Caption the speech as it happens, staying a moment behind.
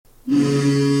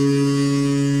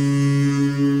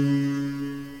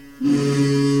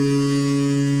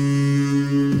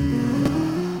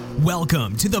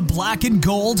to the Black and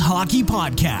Gold Hockey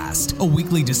Podcast, a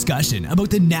weekly discussion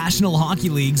about the National Hockey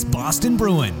League's Boston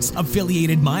Bruins,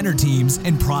 affiliated minor teams,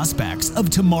 and prospects of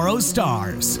tomorrow's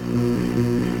stars. Orr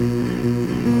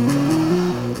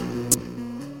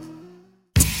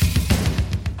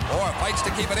fights to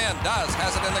keep it in,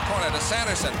 has it in the corner to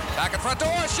Sanderson, back in front to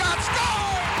Orr, shot, scores!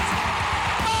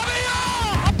 Bobby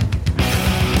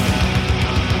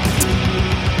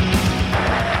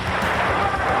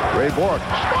Orr! Ray Bourque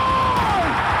scores!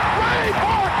 Ray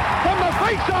Bourque from the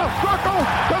face-off circle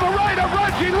to the right of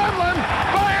Reggie Lemelin,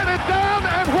 fired it down,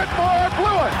 and Whitmore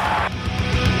blew it.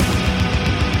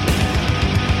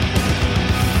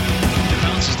 It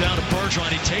bounces down to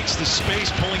Bergeron. He takes the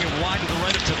space, pulling it wide to the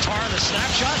right of Tatar. The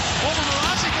snapshot over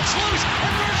Mrazek, gets loose,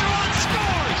 and Bergeron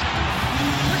scores!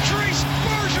 Patrice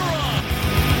Bergeron!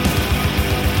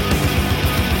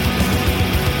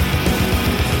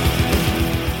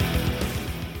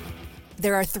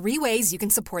 There are 3 ways you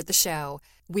can support the show.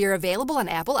 We are available on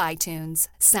Apple iTunes,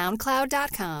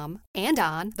 SoundCloud.com, and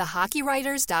on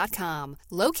thehockeywriters.com,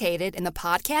 located in the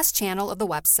podcast channel of the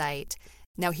website.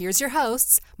 Now here's your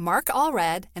hosts, Mark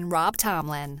Allred and Rob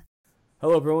Tomlin.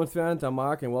 Hello, Bruins fans. I'm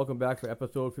Mark, and welcome back to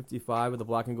episode 55 of the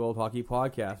Black and Gold Hockey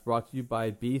Podcast, brought to you by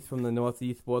Beast from the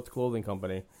Northeast Sports Clothing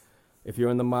Company. If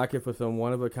you're in the market for some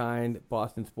one-of-a-kind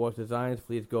Boston sports designs,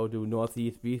 please go to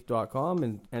northeastbeast.com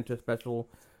and enter special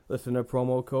listener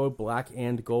promo code Black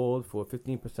and Gold for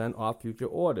 15% off future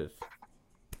orders.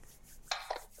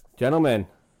 Gentlemen,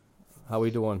 how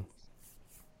we doing?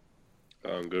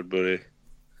 I'm good, buddy.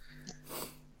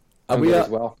 Are I'm we good as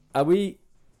well. Are we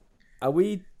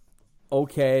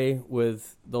okay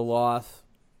with the loss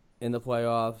in the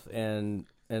playoffs and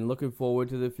looking forward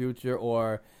to the future,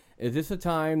 or is this a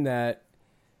time that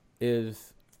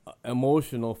is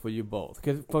emotional for you both?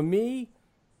 Because for me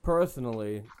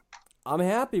personally, I'm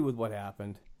happy with what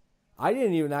happened. I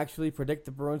didn't even actually predict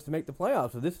the Bruins to make the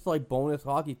playoffs, so this is like bonus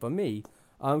hockey for me.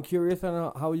 I'm curious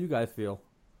on how you guys feel.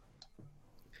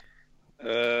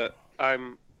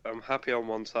 I'm happy on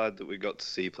one side that we got to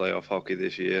see playoff hockey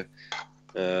this year.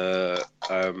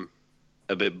 I'm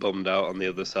a bit bummed out on the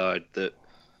other side that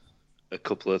a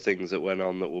couple of things that went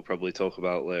on that we'll probably talk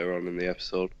about later on in the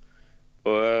episode.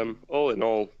 But all in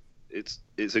all,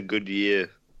 it's a good year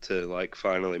to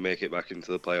finally make it back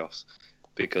into the playoffs,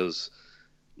 because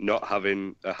not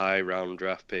having a high round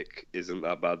draft pick isn't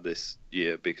that bad this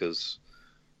year because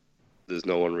there's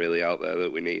no one really out there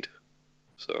that we need.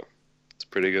 So it's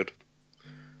pretty good.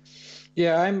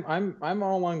 Yeah, I'm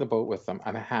all along the boat with them.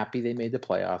 I'm happy they made the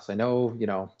playoffs. I know,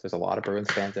 there's a lot of Bruins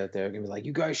fans out there gonna be like,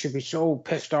 you guys should be so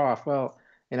pissed off. Well,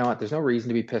 you know what? There's no reason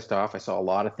to be pissed off. I saw a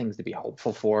lot of things to be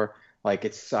hopeful for.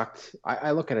 It sucked. I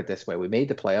look at it this way. We made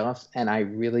the playoffs, and I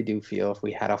really do feel if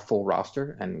we had a full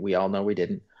roster, and we all know we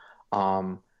didn't,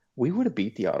 we would have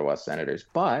beat the Ottawa Senators.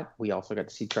 But we also got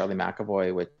to see Charlie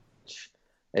McAvoy, which,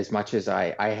 as much as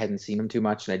I hadn't seen him too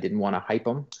much and I didn't want to hype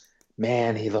him,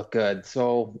 man, he looked good.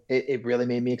 So it really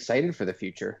made me excited for the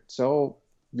future. So,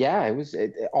 yeah, it was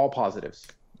all positives.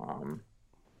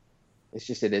 It's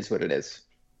just it is what it is.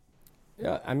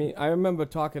 Yeah, I mean, I remember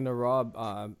talking to Rob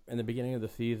in the beginning of the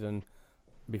season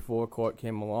before Court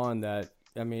came along that,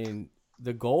 I mean,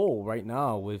 the goal right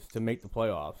now was to make the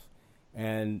playoffs.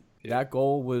 And that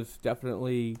goal was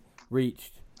definitely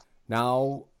reached.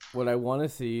 Now, what I want to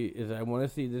see is I want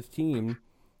to see this team,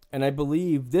 and I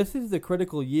believe this is the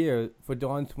critical year for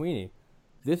Don Sweeney.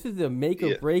 This is the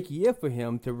make-or-break year for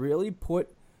him to really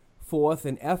put forth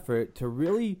an effort to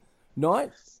really not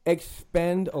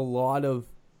expend a lot of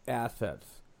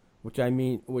assets, if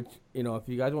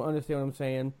you guys don't understand what I'm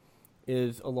saying,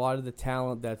 is a lot of the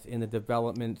talent that's in the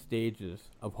development stages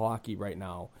of hockey right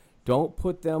now. Don't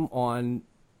put them on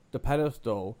the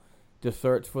pedestal to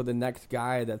search for the next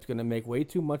guy that's going to make way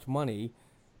too much money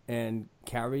and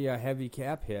carry a heavy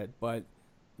cap hit, but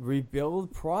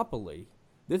rebuild properly.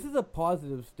 This is a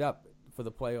positive step for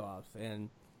the playoffs, and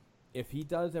if he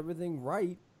does everything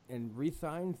right and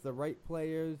re-signs the right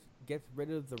players, gets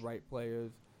rid of the right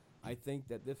players, I think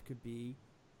that this could be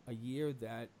a year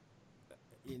that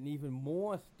an even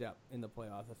more step in the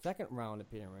playoffs, a second round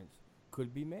appearance,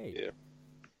 could be made. Yeah.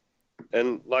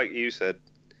 And like you said,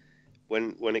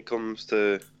 when it comes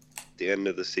to the end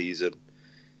of the season,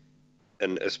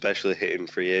 and especially hitting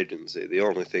free agency, the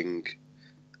only thing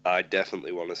I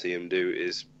definitely want to see him do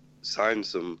is sign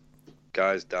some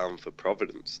guys down for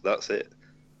Providence. That's it.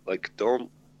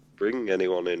 Don't bring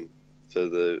anyone in for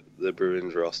the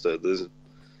Bruins roster.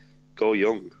 Go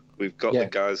young. We've got the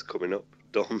guys coming up.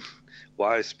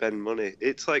 Why spend money?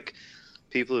 It's like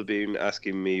people have been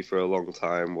asking me for a long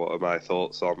time what are my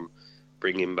thoughts on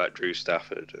bringing back Drew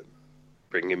Stafford. And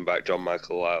bringing back John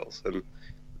Michael Lyles, and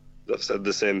I've said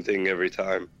the same thing every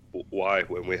time. Why,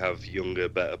 when we have younger,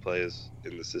 better players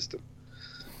in the system?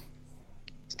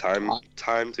 It's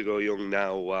time to go young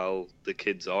now while the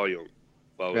kids are young,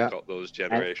 while we've got those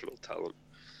generational talent.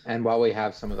 And while we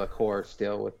have some of the core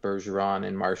still with Bergeron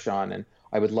and Marchand, and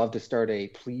I would love to start a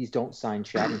please don't sign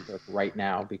Shattenkirk right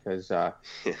now, because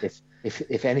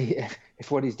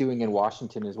if what he's doing in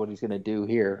Washington is what he's going to do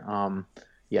here,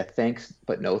 thanks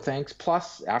but no thanks.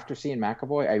 Plus, after seeing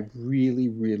McAvoy, I really,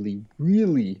 really,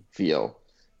 really feel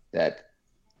that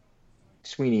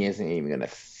Sweeney isn't even going to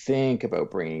think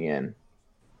about bringing in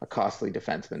a costly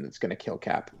defenseman that's going to kill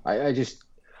cap.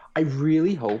 I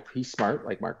really hope he's smart,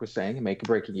 like Mark was saying, and make a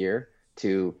break a year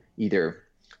to either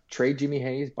trade Jimmy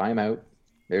Hayes, buy him out.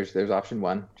 There's option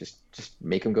one. Just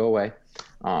make him go away.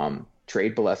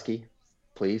 Trade Bolesky,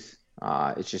 please.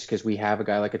 It's just because we have a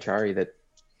guy like Achari that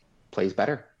plays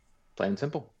better, plain and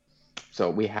simple. So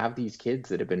we have these kids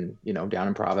that have been, down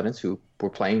in Providence who were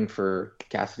playing for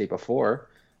Cassidy before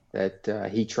that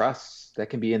he trusts that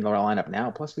can be in the lineup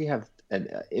now. Plus we have an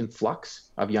influx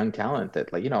of young talent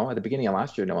that, at the beginning of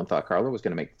last year, no one thought Carlo was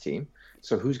going to make the team.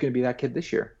 So who's going to be that kid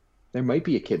this year? There might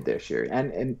be a kid this year.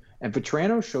 And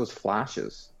Vetrano shows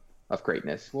flashes of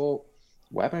greatness. Well,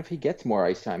 what happens if he gets more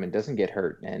ice time and doesn't get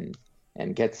hurt and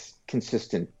gets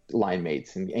consistent line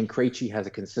mates, and Krejci has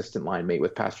a consistent line mate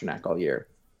with Pasternak all year?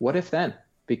 What if then?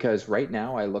 Because right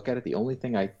now I look at it, the only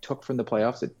thing I took from the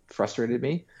playoffs that frustrated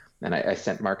me, and I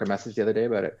sent Mark a message the other day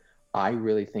about it, I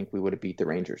really think we would have beat the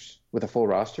Rangers. With a full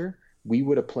roster, we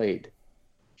would have played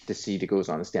to see who goes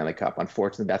on the Stanley Cup.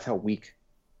 Unfortunately, that's how weak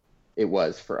it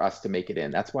was for us to make it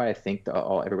in. That's why I think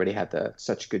everybody had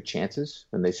such good chances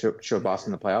when they showed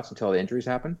Boston in the playoffs until the injuries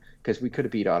happened, because we could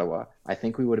have beat Ottawa. I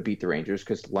think we would have beat the Rangers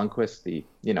because Lundqvist, the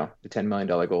 $10 million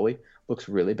goalie, looks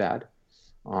really bad.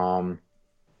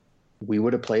 We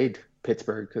would have played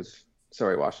Pittsburgh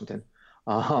Washington.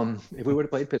 If we would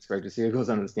have played Pittsburgh to see who goes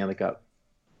on to the Stanley Cup.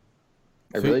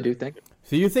 I really do think.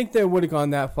 So you think they would have gone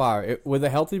that far? With a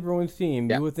healthy Bruins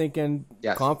team, you were thinking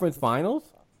conference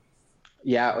finals?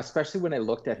 Yeah, especially when I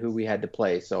looked at who we had to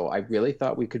play. So I really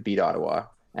thought we could beat Ottawa.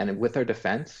 And with our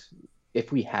defense,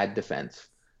 if we had defense,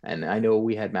 and I know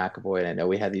we had McAvoy, and I know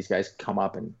we had these guys come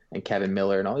up and Kevin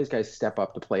Miller and all these guys step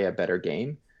up to play a better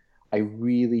game, I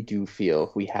really do feel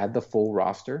if we had the full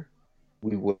roster,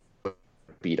 we would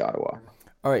beat Ottawa.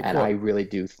 All right, and cool. I really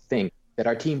do think that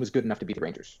our team was good enough to beat the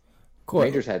Rangers. Cool.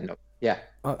 Rangers had no. Yeah.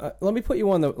 Let me put you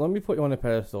on the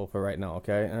pedestal for right now,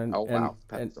 okay?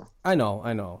 Pedestal. I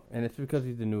know, and it's because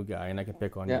he's the new guy, and I can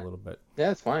pick on you a little bit. Yeah,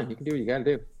 that's fine. You can do what you got to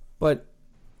do. But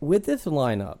with this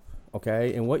lineup,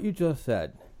 okay, and what you just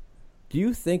said, do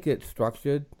you think it's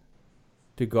structured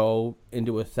to go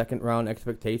into a second round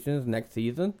expectations next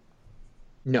season?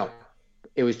 No,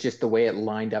 it was just the way it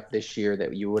lined up this year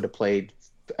that you would have played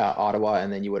Ottawa,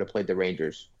 and then you would have played the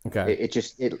Rangers. Okay.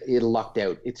 It lucked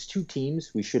out. It's two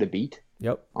teams we should have beat.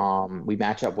 Yep. We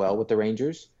match up well with the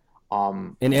Rangers.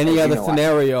 In any other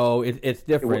scenario, it's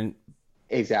different.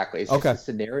 Exactly. It's just a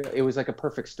scenario. It was like a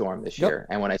perfect storm this year.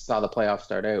 And when I saw the playoffs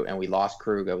start out and we lost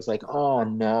Krug, I was like, oh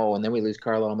no. And then we lose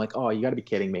Carlo. I'm like, oh, you got to be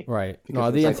kidding me. Right.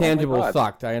 No, the intangible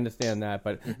sucked. I understand that,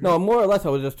 but no, more or less, I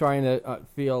was just trying to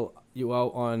feel you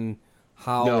out on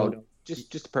how. No.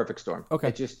 Just a perfect storm. Okay.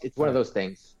 It's one of those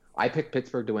things. I picked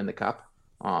Pittsburgh to win the cup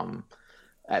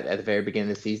at the very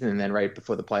beginning of the season and then right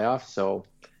before the playoffs. So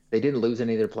they didn't lose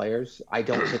any of their players. I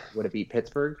don't think they would have beat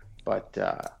Pittsburgh, but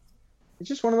it's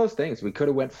just one of those things. We could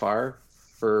have went far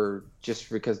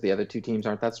because the other two teams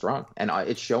aren't that strong. And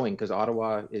it's showing because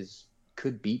Ottawa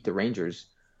could beat the Rangers,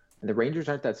 and the Rangers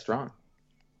aren't that strong.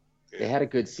 They had a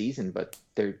good season, but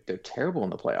they're terrible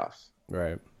in the playoffs.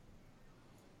 Right.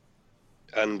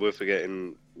 And we're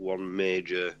forgetting one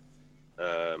major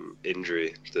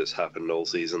injury that's happened all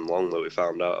season long that we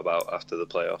found out about after the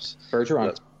playoffs. Bergeron.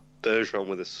 That's Bergeron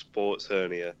with a sports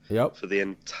hernia for the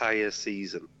entire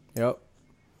season. Yep.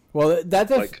 Well,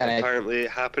 that's apparently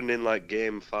it happened in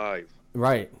Game 5.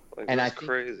 Right. That's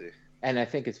crazy. And I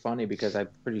think it's funny because I'm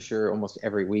pretty sure almost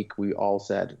every week we all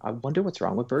said, I wonder what's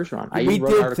wrong with Bergeron.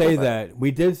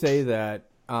 We did say that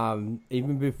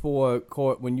even before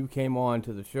Court, when you came on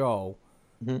to the show,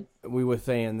 we were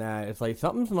saying that it's like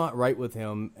something's not right with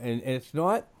him, and it's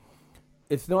not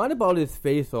about his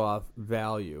face-off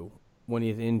value when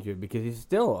he's injured, because he's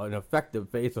still an effective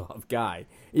face-off guy,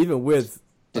 even with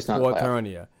a sports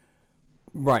hernia.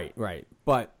 Right.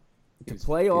 But to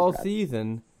play all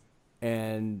season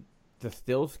and to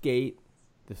still skate,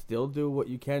 to still do what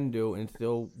you can do and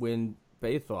still win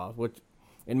face-offs, which,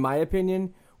 in my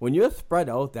opinion, when you're spread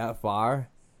out that far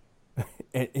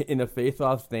in a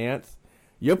face-off stance,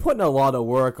 you're putting a lot of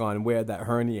work on where that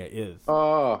hernia is.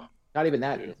 Oh, not even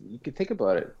that. You could think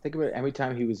about it. Think about it. Every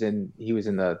time he was in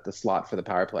the slot for the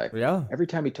power play. Yeah. Every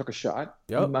time he took a shot,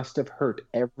 Yep. he must have hurt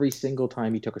every single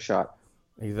time he took a shot.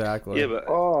 Exactly. Yeah,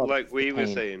 but like we were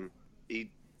pain. saying,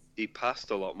 he passed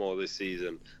a lot more this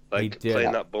season. He Like did.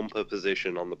 playing that bumper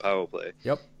position on the power play.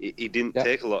 Yep. He didn't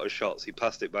take a lot of shots. He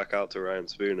passed it back out to Ryan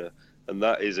Spooner, and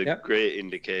that is a great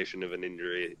indication of an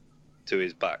injury to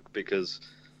his back because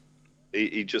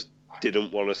he just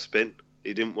didn't want to spin.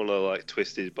 He didn't want to like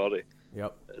twist his body.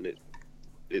 Yep. And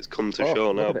it's come to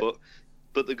show now. look at it.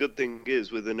 But the good thing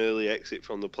is, with an early exit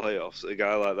from the playoffs, a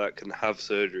guy like that can have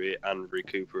surgery and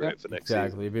recuperate for next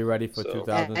Exactly. season. Be ready for So-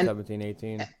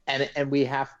 2017-18. And we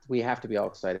have to be all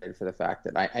excited for the fact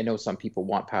that I know some people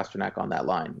want Pasternak on that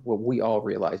line. Well, we all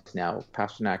realize now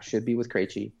Pasternak should be with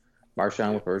Krejci,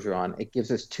 Marchand with Bergeron. It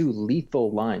gives us two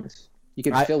lethal lines. You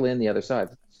can fill in the other side.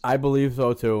 I believe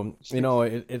so too. You know,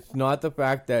 it's not the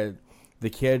fact that the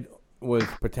kid was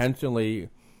potentially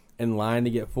in line to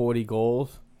get 40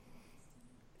 goals.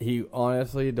 He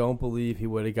honestly don't believe he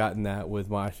would have gotten that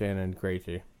with Marchand and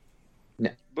Krejci.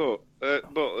 But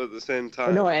at the same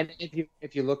time, No, and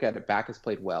if you look at it, Backes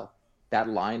played well. That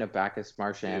line of Backes,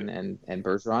 Marchand, and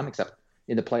Bergeron, except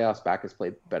in the playoffs, Backes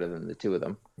played better than the two of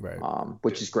them, Right.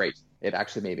 Which is great. It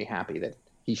actually made me happy that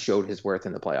he showed his worth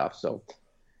in the playoffs. So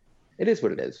it is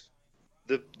what it is.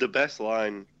 the best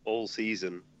line all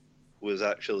season was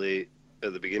actually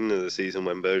at the beginning of the season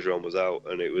when Bergeron was out,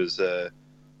 and it was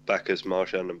Backes,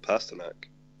 Marchand, and Pasternak.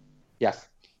 Yes.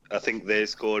 I think they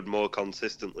scored more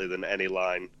consistently than any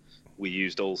line we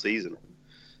used all season.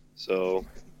 So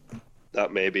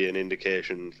that may be an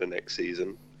indication for next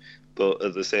season. But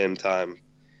at the same time,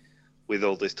 with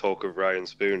all this talk of Ryan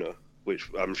Spooner, which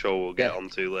I'm sure we'll get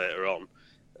onto later on.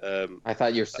 I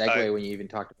thought your segue when you even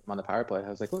talked about him on the power play. I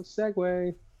was like, let's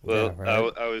segue. Well, Yeah,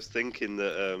 right. I was thinking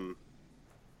that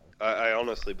I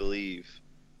honestly believe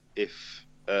if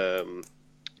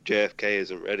JFK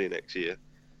isn't ready next year,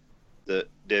 that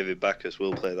David Backes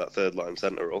will play that third line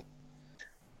centre role.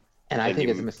 And I And think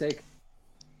you- it's a mistake.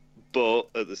 But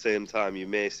at the same time, you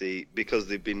may see, because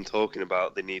they've been talking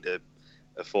about they need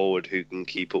a forward who can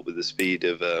keep up with the speed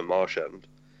of Marchand.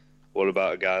 What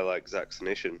about a guy like Zach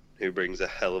Senyshyn, who brings a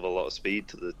hell of a lot of speed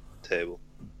to the table?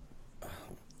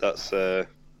 That's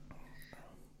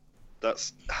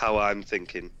how I'm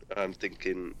thinking. I'm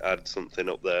thinking add something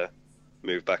up there,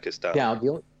 move Backes down. Now,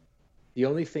 the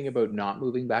only thing about not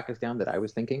moving Backes down that I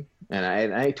was thinking, and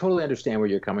I totally understand where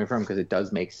you're coming from because it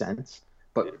does make sense,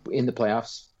 but in the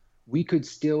playoffs, we could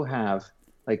still have,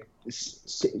 like,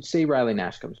 say Riley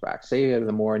Nash comes back. Say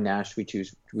the more Nash we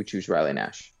choose Riley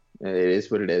Nash. It is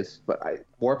what it is. But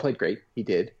Moore played great. He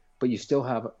did. But you still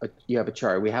have a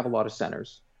chart. We have a lot of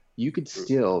centers. You could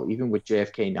still, even with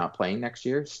JFK not playing next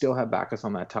year, still have Backes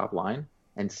on that top line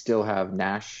and still have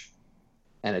Nash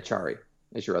and Achari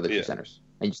as your other two centers.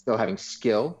 And you're still having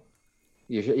skill.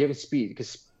 You're having speed,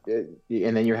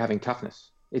 and then you're having toughness.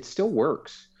 It still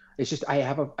works. It's just I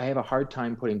have a hard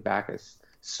time putting Backes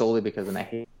solely because, and I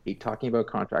hate talking about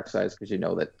contract size because you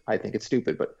know that I think it's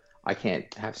stupid, but I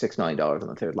can't have $6 million on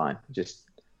the third line. It's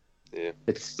But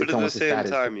it's at the almost as same bad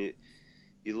as- time,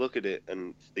 you look at it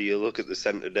and you look at the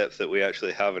centre depth that we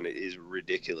actually have, and it is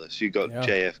ridiculous. You got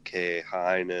JFK,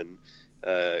 Heinen,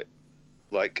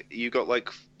 you got like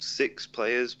 6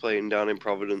 players playing down in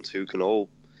Providence who can all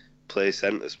play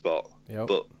centre spot,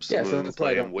 but some of them that's why I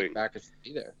play don't in wing. think Backes should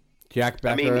be there. Jack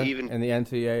Becker in the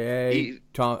NCAA,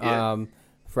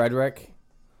 Frederick,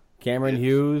 Cameron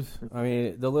Hughes. I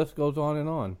mean, the list goes on and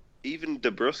on. Even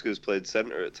DeBrusker's played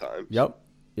centre at times.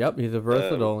 Yep, he's a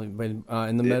versatile. He's been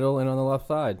in the middle and on the left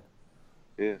side.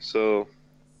 Yeah, so,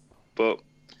 but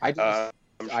I'm sure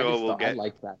we'll get. I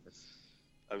like Backes.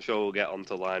 I'm sure we'll get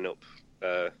onto lineup,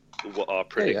 what our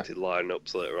predicted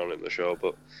lineups later on in the show.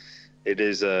 But it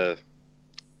is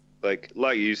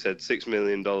like you said, $6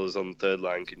 million on the third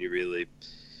line. Can you really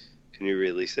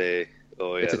say,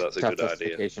 oh yeah, that's a good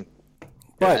idea?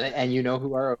 But and you know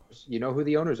who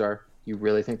the owners are. You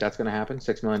really think that's going to happen?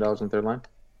 $6 million on third line?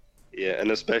 Yeah,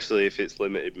 and especially if it's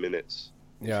limited minutes.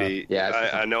 Yeah,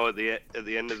 I know at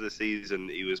the end of the season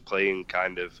he was playing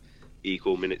kind of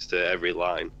equal minutes to every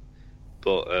line,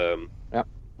 but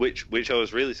which I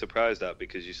was really surprised at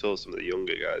because you saw some of the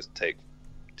younger guys take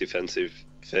defensive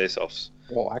face-offs.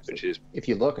 Well, actually, if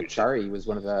you look, Achari was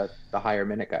one of the higher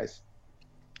minute guys.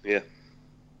 Yeah,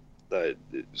 it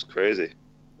was crazy.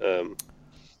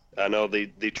 I know they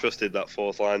trusted that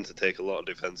fourth line to take a lot of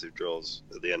defensive draws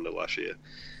at the end of last year,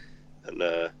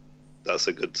 and that's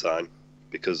a good sign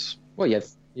because you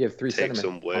have 3 take centermen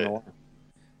some on weight. the line.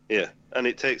 Yeah, and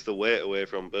it takes the weight away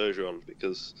from Bergeron,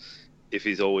 because if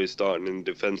he's always starting in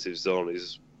defensive zone,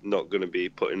 he's not going to be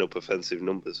putting up offensive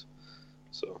numbers.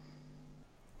 So,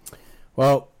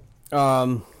 well,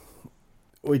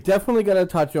 we definitely got to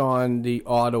touch on the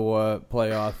Ottawa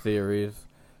playoff series.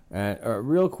 And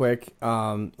real quick,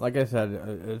 like I said,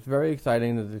 it's very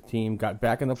exciting that the team got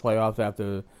back in the playoffs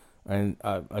after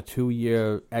a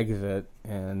 2-year exit,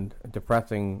 and a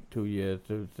depressing 2 years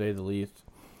to say the least.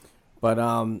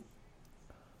 But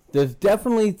there's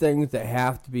definitely things that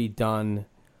have to be done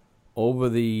over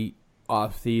the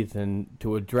off season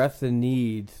to address the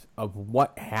needs of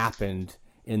what happened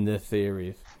in this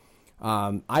series.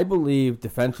 I believe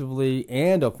defensively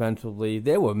and offensively,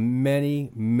 there were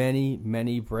many, many,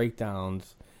 many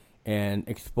breakdowns and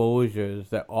exposures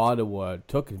that Ottawa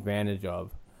took advantage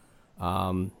of.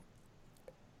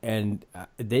 And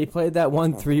they played that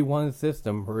 1-3-1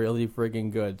 system really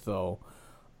friggin' good. So,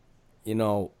 you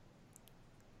know,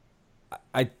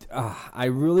 I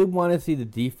really want to see the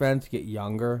defense get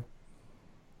younger.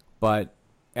 But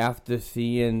after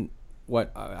seeing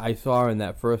what I saw in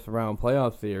that first round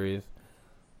playoff series,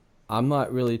 I'm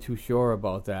not really too sure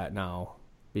about that now,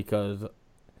 because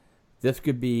this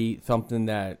could be something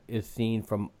that is seen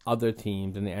from other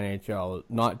teams in the NHL,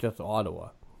 not just Ottawa.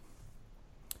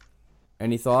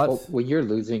 Any thoughts? Well, you're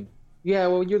losing. Yeah,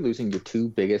 well, you're losing your two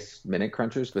biggest minute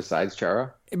crunchers besides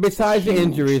Chara. Besides the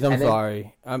injuries, I'm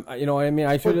sorry. You know what I mean?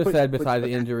 I should have said besides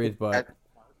the injuries, but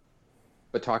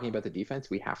talking about the defense,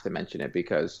 we have to mention it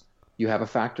because you have a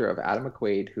factor of Adam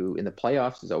McQuaid, who in the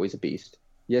playoffs is always a beast.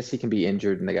 Yes, he can be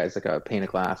injured, and the guy's like a pane of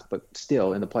glass, but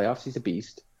still, in the playoffs, he's a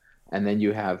beast. And then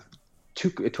you have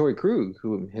Torrey Krug,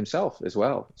 who himself as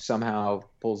well somehow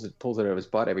pulls it out of his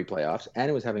butt every playoffs,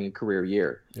 and was having a career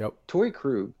year. Yep.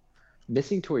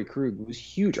 Missing Torrey Krug was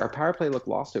huge. Our power play looked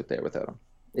lost out there without him.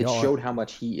 It showed how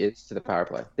much he is to the power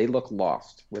play. They look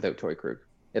lost without Torrey Krug.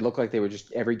 It looked like they were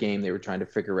just every game they were trying to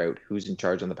figure out who's in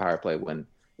charge on the power play, when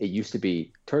it used to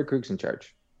be Torrey Krug's in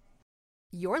charge.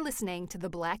 You're listening to the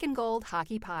Black and Gold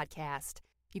Hockey Podcast.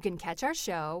 You can catch our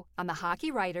show on the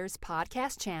Hockey Writers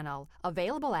Podcast channel,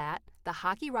 available at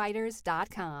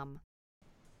thehockeywriters.com.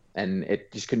 And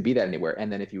it just couldn't be that anywhere.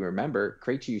 And then if you remember,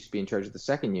 Krejci used to be in charge of the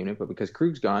second unit, but because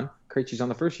Krug's gone, Krejci's on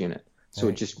the first unit. So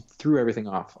It just threw everything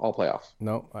off, all playoffs.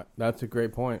 No, that's a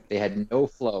great point. They had no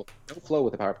flow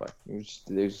with the power play.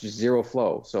 There's just zero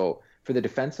flow. So for the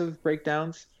defensive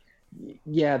breakdowns,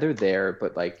 yeah, they're there,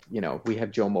 but like, you know, we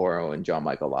have Joe Morrow and John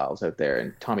Michael Lyles out there,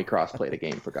 and Tommy Cross played a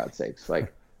game, for God's sakes.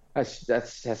 Like, that's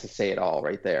has to say it all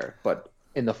right there. But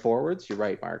in the forwards, you're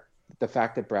right, Mark. The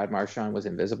fact that Brad Marchand was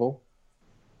invisible,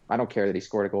 I don't care that he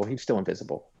scored a goal. He's still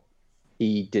invisible.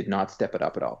 He did not step it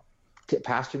up at all.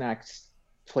 Pasternak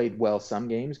played well some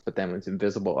games, but then was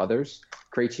invisible others.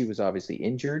 Krejci was obviously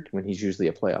injured when he's usually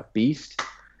a playoff beast.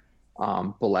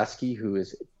 Bolesky, who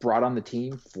is brought on the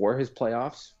team for his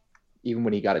playoffs, even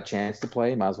when he got a chance to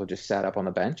play, might as well just sat up on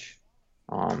the bench.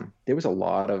 There was a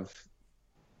lot of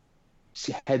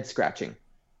head scratching,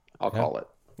 I'll call it,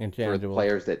 for the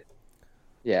players that,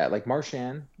 like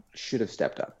Marchand should have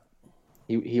stepped up.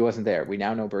 He wasn't there. We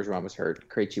now know Bergeron was hurt.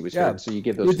 Krejci was hurt. So you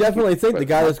give those. You definitely think the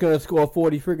guy that's going to score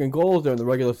 40 freaking goals during the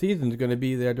regular season is going to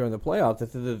be there during the playoffs.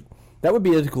 That would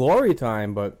be his glory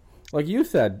time. But like you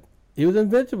said, he was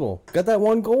invincible. Got that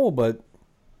one goal, but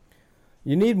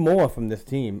you need more from this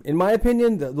team. In my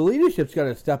opinion, the leadership's got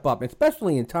to step up,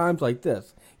 especially in times like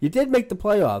this. You did make the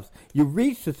playoffs. You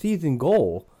reached the season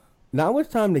goal. Now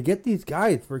it's time to get these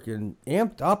guys freaking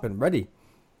amped up and ready.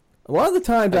 A lot of the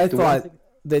times I thought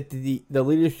that the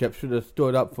leadership should have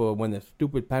stood up for when the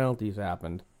stupid penalties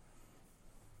happened.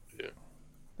 Yeah.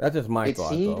 That's just my thought,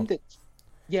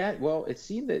 though. It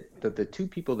seemed that the two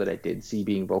people that I did see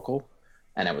being vocal,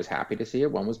 and I was happy to see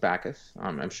it, one was Backus.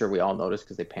 I'm sure we all noticed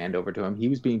because they panned over to him. He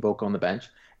was being vocal on the bench,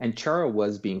 and Chara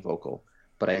was being vocal.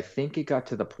 But I think it got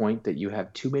to the point that you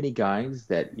have too many guys,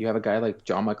 that you have a guy like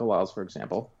John Michael Lyles, for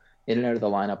example, in and out of the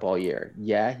lineup all year.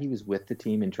 Yeah, he was with the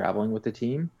team and traveling with the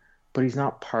team, but he's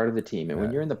not part of the team. And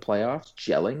when you're in the playoffs,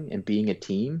 gelling and being a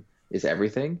team is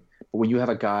everything. But when you have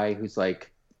a guy who's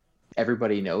like,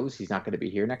 everybody knows he's not going to be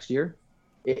here next year,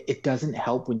 it doesn't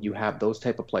help when you have those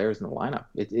type of players in the lineup.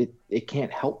 It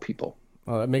can't help people.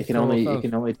 Oh, that makes it can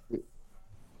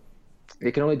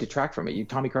only detract from it.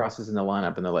 Tommy Cross is in the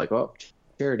lineup, and they're like, oh,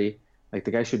 charity. Like,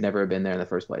 the guy should never have been there in the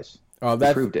first place. Oh,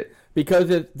 he proved it.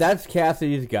 Because that's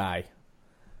Cassidy's guy.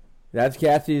 That's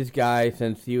Cassidy's guy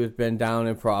since he was been down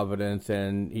in Providence,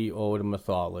 and he owed him a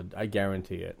solid. I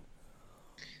guarantee it.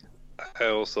 I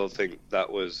also think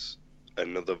that was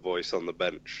another voice on the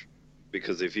bench,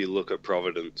 because if you look at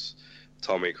Providence,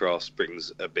 Tommy Cross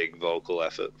brings a big vocal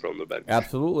effort from the bench.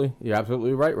 Absolutely. You're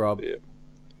absolutely right, Rob. Yeah.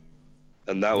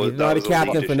 And that was He's not a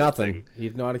captain for nothing. Thing.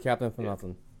 He's not a captain for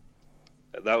nothing.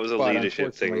 That was a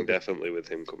leadership thing, definitely, with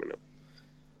him coming up.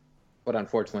 But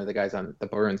unfortunately, the guys on the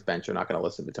Bruins bench are not going to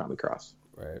listen to Tommy Cross.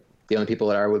 Right. The only people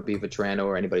that are would be Vetrano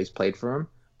or anybody who's played for him.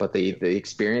 But the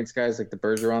experienced guys like the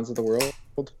Bergerons of the world,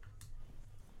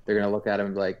 they're going to look at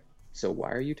him like, so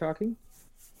why are you talking?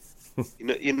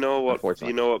 You know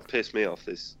what pissed me off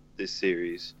this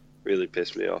series? Really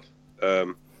pissed me off.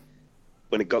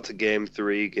 When it got to Game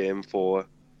 3, Game 4,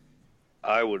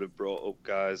 I would have brought up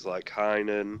guys like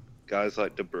Heinen, guys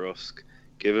like DeBrusque,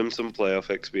 give them some playoff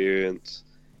experience.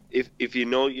 If you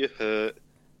know you're hurt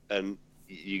and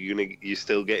you're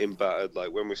still getting battered,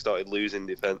 like when we started losing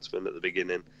defensemen at the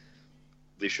beginning,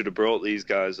 they should have brought these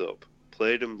guys up,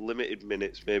 played them limited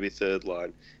minutes, maybe third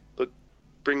line, but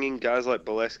bringing guys like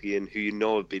Bolesky in, who you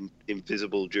know have been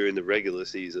invisible during the regular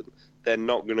season, they're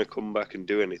not going to come back and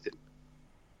do anything.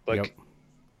 Like,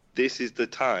 This is the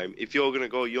time. If you're going to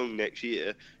go young next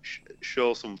year,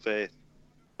 show some faith.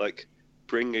 Like,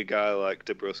 bring a guy like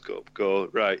DeBrusque up. Go,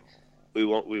 right, we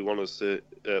want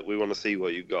to see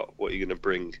what you got, what you're going to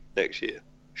bring next year.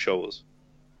 Show us.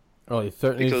 Oh, he's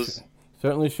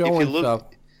certainly showing stuff.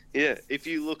 Yeah, if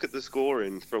you look at the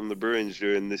scoring from the Bruins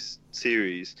during this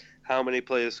series, how many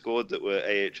players scored that were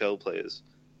AHL players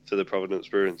for the Providence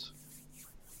Bruins?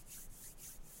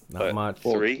 Not much.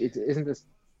 3?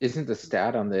 Isn't the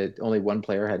stat on the only one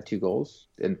player had 2 goals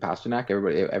in Pasternak?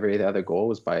 Every other goal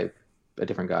was by a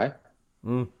different guy.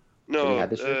 No, he had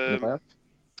this year in the playoffs?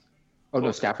 Oh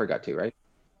no, Stafford got 2, right?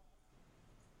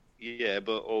 Yeah,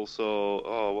 but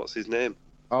also, what's his name?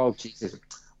 Oh Jesus,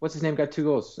 what's his name? Got 2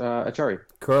 goals. Achari.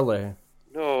 Curley.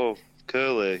 No,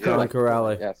 Curley. Curly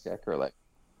Corrali. Yes, Curley.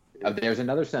 There's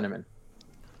another sentiment.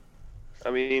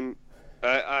 I mean,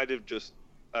 I'd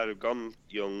have gone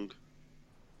young.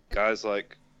 Guys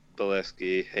like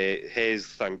Bolesky, Hayes,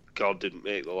 thank God, didn't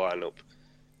make the lineup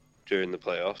during the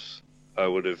playoffs. I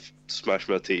would have smashed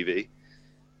my TV.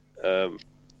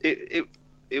 It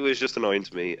was just annoying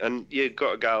to me. And you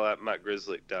got a guy like Matt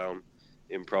Grzelcyk down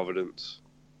in Providence,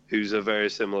 who's a very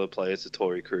similar player to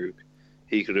Torrey Krug.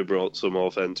 He could have brought some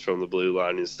offense from the blue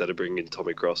line instead of bringing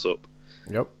Tommy Cross up.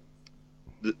 Yep.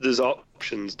 There's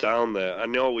options down there. I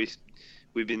know we've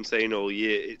been saying all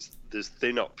year there's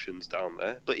thin options down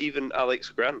there, but even Alex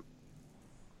Grant.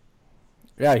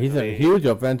 Yeah, he's a huge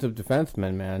offensive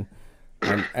defenseman, man.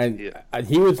 And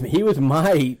he was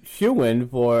my shoo-in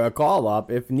for a call-up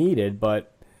if needed,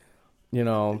 but, you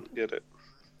know. Get it.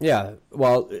 Yeah,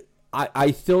 well,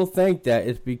 I still think that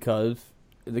it's because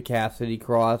the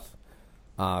Cassidy-Cross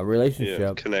relationship.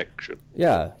 Yeah, connection.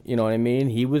 Yeah, you know what I mean?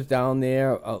 He was down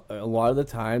there a lot of the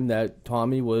time that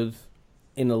Tommy was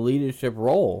in a leadership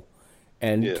role,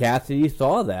 and Cassidy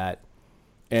saw that.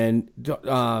 And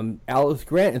Alex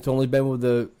Grant has only been with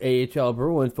the AHL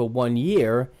Bruins for 1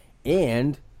 year,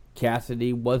 and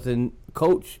Cassidy wasn't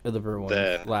coach of the Bruins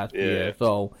last year.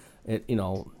 So,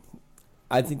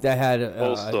 I think that had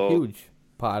a huge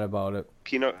part about it.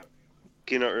 Can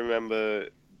you not remember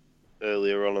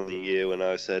earlier on in the year when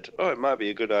I said, it might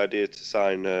be a good idea to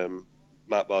sign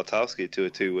Matt Bartowski to a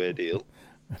 2-way deal?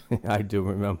 I do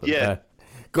remember that.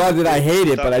 God, did I hate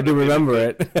it, but I do remember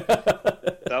it.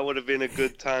 That would have been a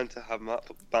good time to have Matt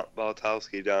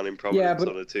Bartowski down in Providence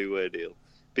on a 2-way deal.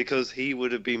 Because he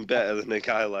would have been better than a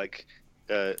guy like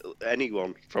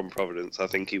anyone from Providence. I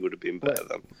think he would have been better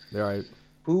than. Right.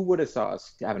 Who would have saw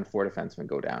us having 4 defensemen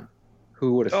go down?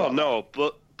 Who would have saw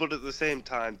but at the same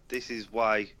time, this is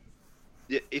why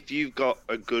if you've got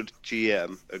a good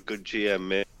GM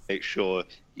make sure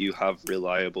you have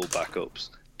reliable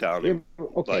backups down in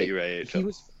like your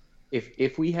AHL.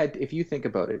 If you think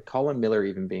about it, Colin Miller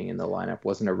even being in the lineup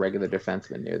wasn't a regular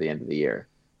defenseman near the end of the year.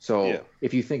 So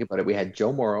if you think about it, we had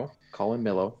Joe Morrow, Colin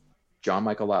Miller, John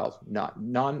Michael Lyles.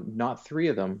 Not 3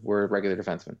 of them were regular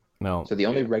defensemen. No. So the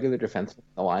only regular defenseman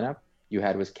in the lineup you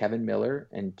had was Kevin Miller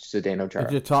and Zdeno Chara.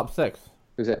 It's your top 6.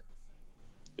 Who's it?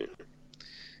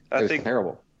 I it was think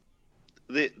terrible.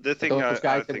 The thing those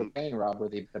guys that were playing, Rob, were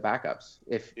the backups.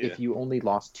 If you only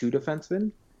lost 2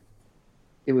 defensemen,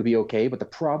 it would be okay. But the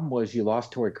problem was you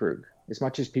lost Torrey Krug. As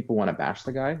much as people want to bash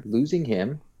the guy, losing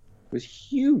him was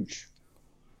huge.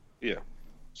 Yeah.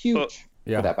 Huge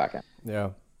for that backhand. Yeah.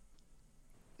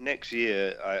 Next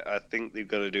year, I think they've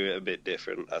got to do it a bit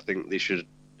different. I think they should.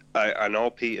 I know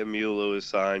Peter Mueller was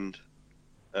signed,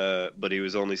 but he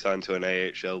was only signed to an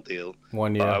AHL deal.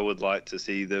 1 year. But I would like to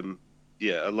see them.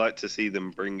 Yeah, I'd like to see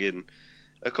them bring in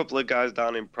a couple of guys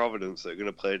down in Providence that are going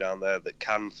to play down there that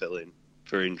can fill in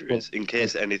for injuries in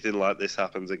case anything like this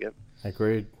happens again.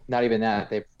 Agreed. Not even that.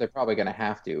 They're probably going to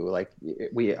have to. Like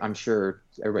I'm sure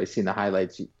everybody's seen the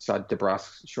highlights. You saw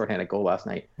DeBrusque's shorthanded goal last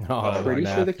night. Oh, pretty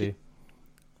sure the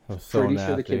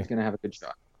nasty. kid's going to have a good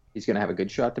shot. He's going to have a good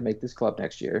shot to make this club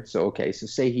next year. So, okay, so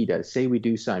say he does. Say we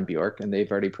do sign Bjork, and they've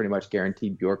already pretty much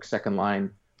guaranteed Bjork's second line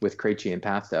with Krejci and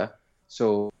Pasta.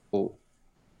 So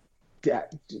they're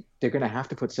going to have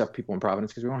to put stuff people in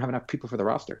Providence because we don't have enough people for the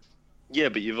roster. Yeah,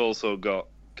 but you've also got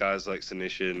guys like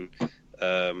Senyshyn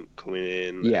coming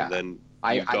in. Yeah, and then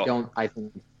I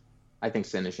think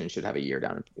Senyshyn should have a year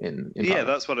down in yeah, Providence.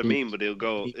 that's what I mean. But he'll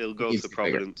go to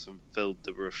Providence and fill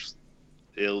DeBrusk.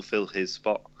 He'll fill his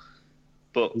spot.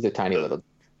 But he's a tiny little.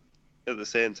 At the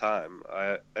same time,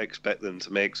 I expect them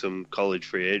to make some college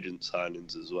free agent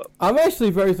signings as well. I'm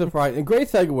actually very surprised. And great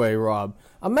segue, Rob.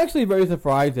 I'm actually very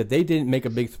surprised that they didn't make a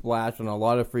big splash on a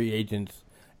lot of free agents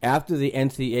after the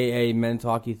NCAA men's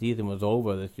hockey season was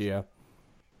over this year.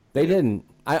 They didn't.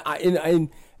 And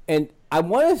I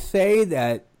want to say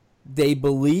that they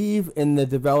believe in the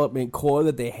development core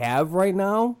that they have right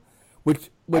now, which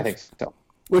I think so.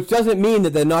 Which doesn't mean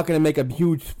that they're not going to make a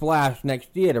huge splash next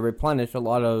year to replenish a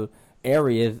lot of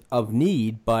areas of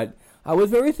need. But I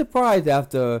was very surprised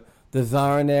after the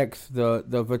Zarniks,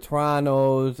 the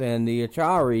Vetranos, and the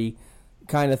Achari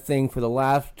kind of thing for the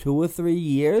last 2 or 3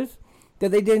 years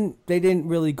that they didn't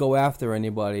really go after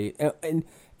anybody.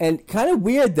 And kind of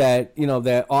weird that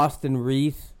that Austin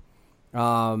Reese,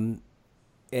 and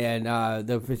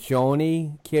the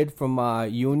Vachoni kid from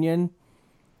Union.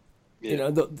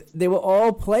 Yeah. They were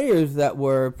all players that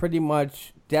were pretty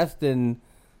much destined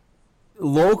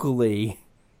locally,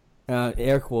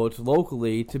 air quotes,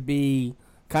 locally, to be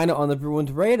kind of on the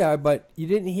Bruins' radar, but you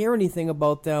didn't hear anything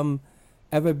about them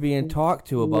ever being talked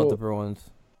to about the Bruins.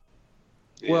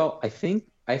 Well, I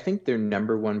think their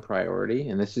number one priority,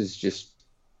 and this is just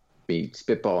me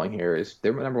spitballing here, is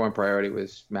their number one priority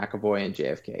was McAvoy and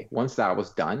JFK. Once that was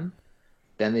done,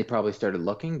 then they probably started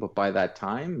looking, but by that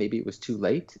time, maybe it was too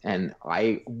late. And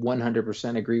I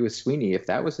 100% agree with Sweeney. If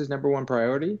that was his number one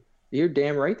priority, you're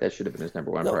damn right that should have been his number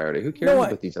one priority. Who cares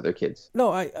about these other kids?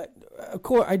 No, I of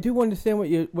course I do understand where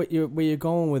you're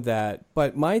going with that.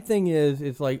 But my thing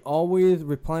is like always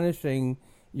replenishing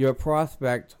your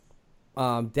prospect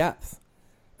depth.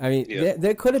 I mean,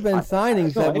 there could have been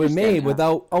signings that were made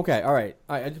without. Okay, all right.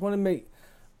 I just want to make.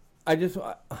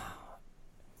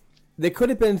 There could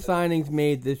have been signings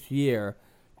made this year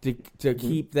to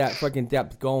keep that fucking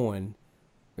depth going.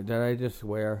 Did I just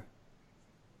swear?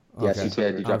 Yes, Okay. you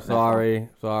did. I'm sorry.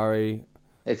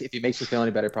 If it makes you feel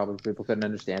any better, probably people couldn't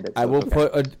understand it. I will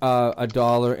put a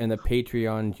 $1 in the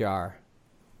Patreon jar.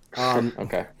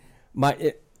 Okay.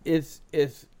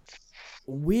 It's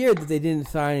weird that they didn't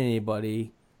sign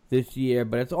anybody this year,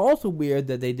 but it's also weird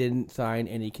that they didn't sign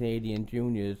any Canadian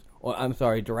juniors, or I'm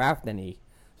sorry, draft any.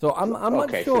 So I'm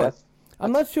not sure.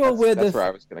 I'm not sure where where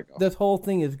I was gonna go. this whole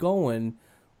thing is going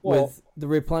with the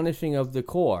replenishing of the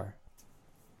core.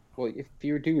 Well, if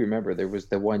you do remember, there was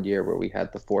the 1 year where we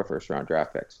had the 4 first-round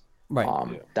draft picks.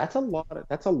 Right. That's a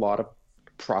lot of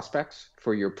prospects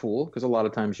for your pool, because a lot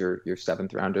of times your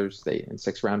 7th rounders and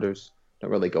 6th rounders don't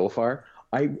really go far.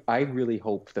 I really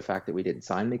hope the fact that we didn't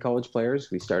sign any college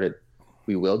players,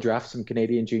 we will draft some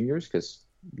Canadian juniors, because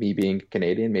me being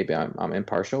Canadian, maybe I'm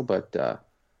impartial, but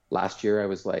last year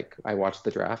I watched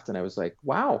the draft and I was like,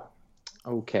 wow,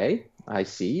 okay, I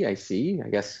see. I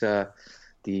guess the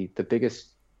biggest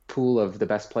pool of the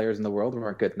best players in the world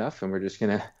weren't good enough, and we're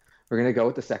gonna go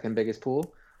with the second biggest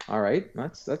pool. All right,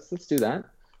 let's do that.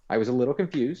 I was a little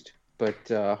confused, but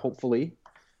hopefully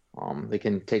they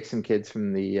can take some kids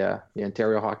from the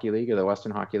Ontario Hockey League or the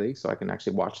Western Hockey League, so I can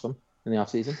actually watch them in the off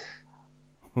season.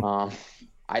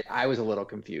 I was a little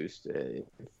confused.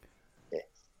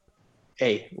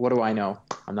 Hey, what do I know?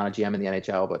 I'm not a GM in the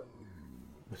NHL, but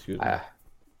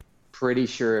pretty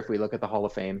sure if we look at the Hall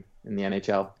of Fame in the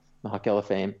NHL, the Hockey Hall of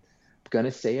Fame, I'm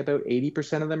gonna say about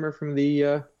 80% of them are from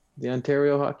the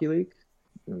Ontario Hockey League.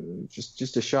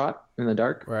 Just a shot in the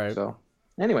dark. Right. So,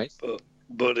 anyways.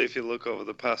 But if you look over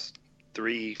the past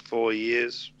 3-4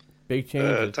 years, big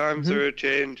changes. Times are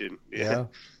changing. Yeah.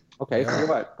 Okay. So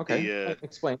what? Okay.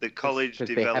 Explain. The college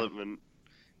development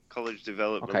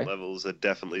levels are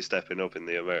definitely stepping up in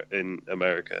in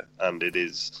America, and it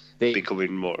is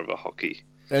becoming more of a hockey.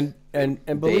 And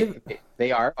believe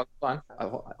they are. Hold on,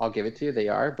 I'll give it to you. They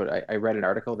are, but I read an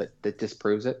article that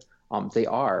disproves it. They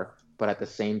are, but at the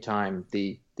same time,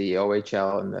 the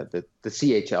OHL and the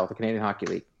CHL, the Canadian Hockey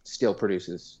League, still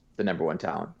produces the number one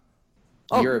talent.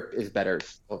 Europe is better,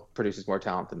 produces more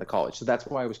talent than the college. So that's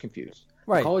why I was confused.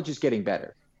 Right. The college is getting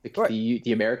better.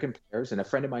 The American players, and a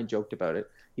friend of mine joked about it.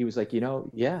 He was like,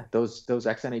 those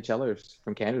ex-NHLers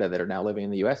from Canada that are now living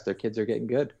in the U.S., their kids are getting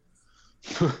good.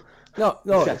 No,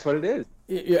 that's what it is.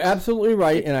 You're absolutely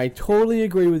right, and I totally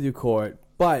agree with you, Court.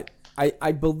 But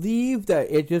I believe that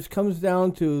it just comes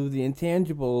down to the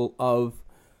intangible of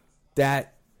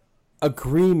that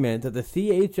agreement that the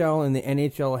CHL and the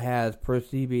NHL has per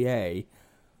CBA.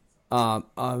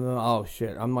 Oh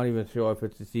shit, I'm not even sure if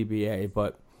it's the CBA,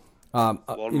 but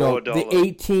the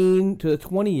 18 to the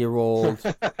 20-year-olds.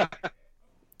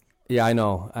 Yeah, I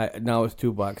know. Now it's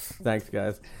 $2. Thanks,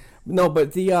 guys. No,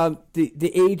 but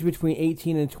the age between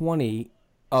 18 and 20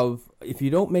 of, if you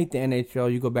don't make the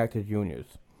NHL, you go back to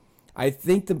juniors. I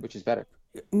think which is better.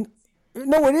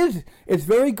 No, it is. It's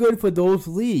very good for those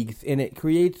leagues, and it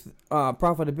creates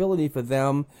profitability for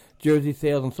them, jersey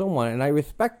sales, and so on. And I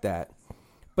respect that.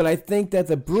 But I think that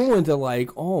the Bruins are like,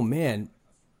 oh man,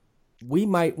 we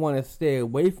might want to stay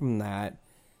away from that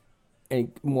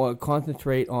and more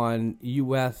concentrate on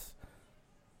U.S.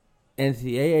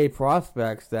 NCAA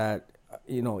prospects that,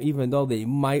 even though they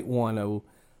might want to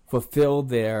fulfill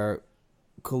their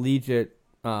collegiate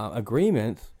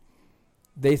agreements,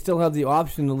 they still have the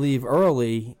option to leave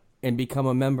early and become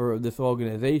a member of this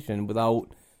organization without...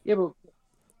 Yeah,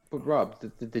 but Rob,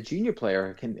 the junior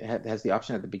player has the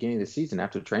option at the beginning of the season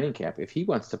after training camp. If he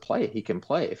wants to play, he can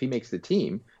play. If he makes the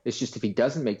team, it's just if he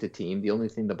doesn't make the team, the only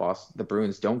thing the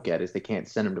Bruins don't get is they can't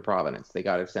send him to Providence. They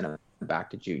got to send him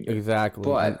back to junior. Exactly.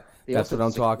 But that's what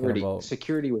I'm talking about.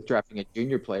 Security with drafting a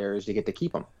junior player is you get to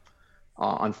keep them.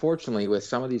 Unfortunately, with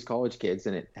some of these college kids,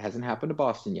 and it hasn't happened to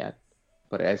Boston yet,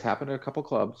 but it has happened to a couple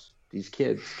clubs, these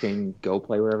kids can go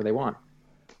play wherever they want.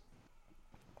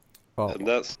 Oh. And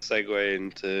that's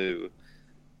segueing to,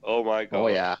 oh my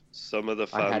God, some of the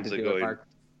fans are going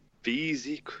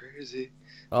BZ crazy.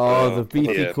 Oh, the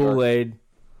BC Kool-Aid.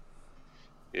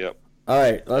 Yep. All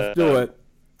right, let's do it.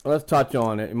 Let's touch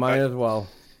on it. You might as well.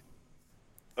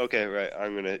 Okay, right.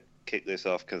 I'm going to kick this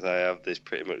off because I have this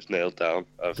pretty much nailed down.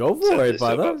 Go for it,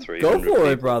 brother. Go for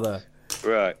it, brother.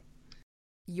 Right.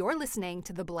 You're listening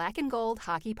to the Black and Gold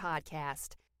Hockey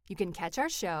Podcast. You can catch our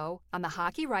show on the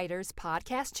Hockey Writers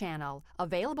podcast channel,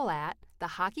 available at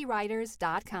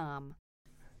thehockeywriters.com.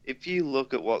 If you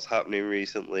look at what's happening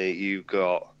recently, you've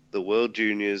got the World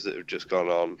Juniors that have just gone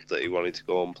on that he wanted to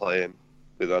go on playing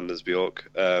with Anders Bjork.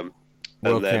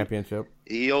 World Championship.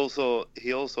 He also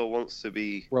wants to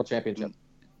be... World Championship.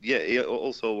 Yeah, he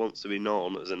also wants to be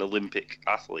known as an Olympic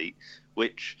athlete,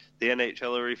 which the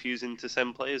NHL are refusing to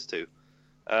send players to.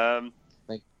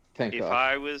 If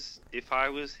I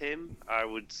was him, I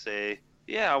would say,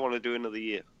 I want to do another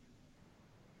year.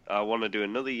 I want to do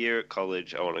another year at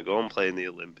college. I want to go and play in the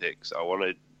Olympics. I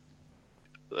want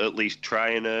to at least try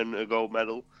and earn a gold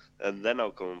medal, and then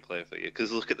I'll come and play for you.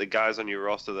 Because look at the guys on your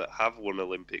roster that have won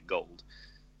Olympic gold.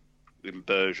 In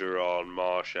Bergeron,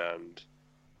 Marchand.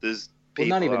 There's people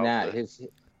not even that. His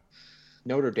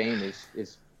Notre Dame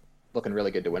is looking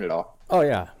really good to win it all. Oh,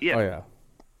 yeah. Yeah. Oh, yeah.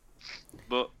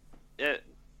 But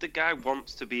the guy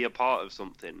wants to be a part of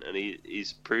something, and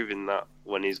he's proven that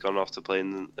when he's gone off to play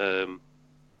in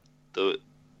the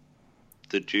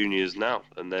juniors now,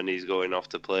 and then he's going off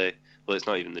to play. Well, it's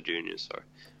not even the juniors, sorry,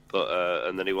 but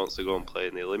and then he wants to go and play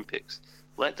in the Olympics.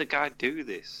 Let the guy do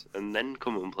this, and then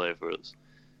come and play for us.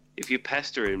 If you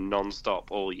pester him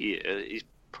non-stop all year, he's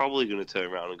probably going to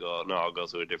turn around and go, "No, I'll go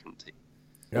to a different team."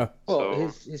 Yeah.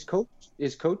 Well, his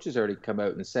coach has already come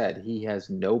out and said he has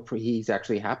he's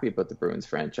actually happy about the Bruins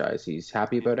franchise. He's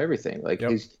happy about everything. Like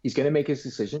he's going to make his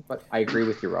decision. But I agree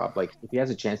with you, Rob. Like if he has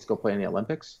a chance to go play in the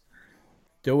Olympics,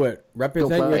 do it.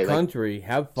 Represent your country.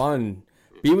 Have fun.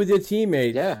 Be with your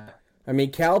teammates. Yeah. I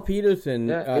mean, Cal Peterson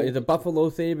is a Buffalo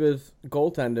Sabres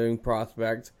goaltending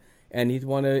prospect, and he's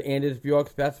one of Anders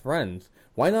Bjork's best friends.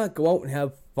 Why not go out and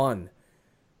have fun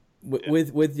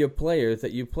with your players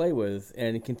that you play with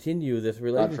and continue this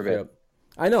relationship?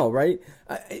 I know, right?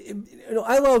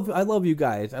 I love you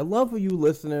guys. I love you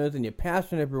listeners and you're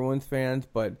passionate Bruins fans,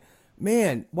 but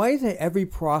man, why is it every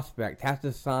prospect has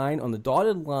to sign on the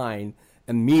dotted line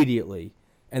immediately?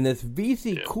 And this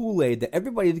VC Kool-Aid that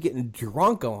everybody's getting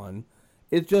drunk on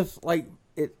is just like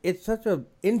it's such an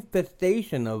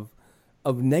infestation of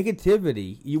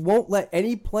negativity. You won't let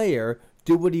any player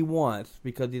do what he wants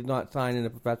because he's not signing a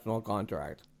professional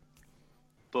contract.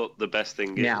 But the best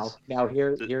thing is... Now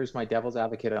here's my devil's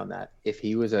advocate on that. If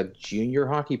he was a junior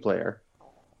hockey player,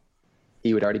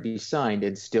 he would already be signed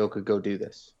and still could go do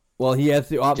this. Well, he has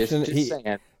the option...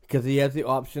 Because he has the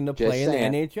option to play in the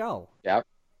NHL. Yep.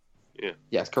 Yeah.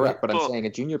 Yes, correct. But I'm saying a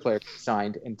junior player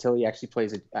signed until he actually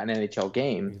plays an NHL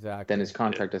game, then his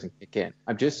contract doesn't kick in.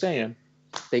 I'm just saying...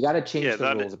 They got to change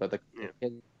the rules about the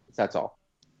kids. That's all.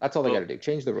 That's all they got to do.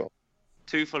 Change the rule.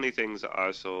 Two funny things that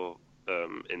I saw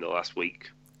in the last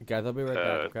week. Guys, I'll be right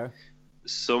back, okay?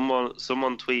 Someone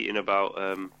tweeting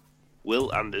about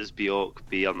will Anders Bjork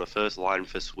be on the first line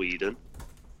for Sweden?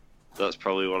 That's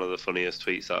probably one of the funniest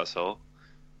tweets that I saw.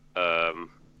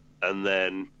 And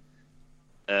then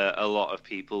a lot of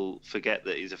people forget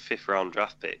that he's a 5th round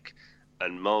draft pick,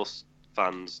 and most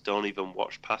fans don't even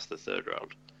watch past the 3rd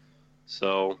round.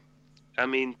 So, I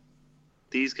mean,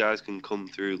 these guys can come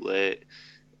through late.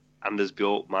 Anders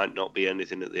Bjork might not be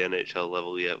anything at the NHL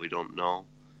level yet, we don't know.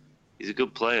 He's a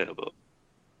good player, but...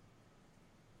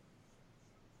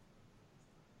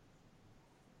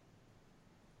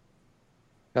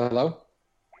 Hello?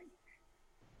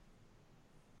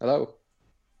 Hello?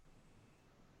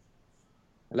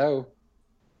 Hello?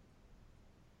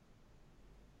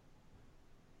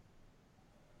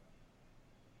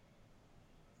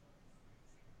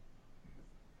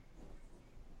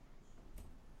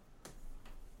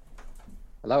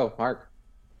 Hello, Mark.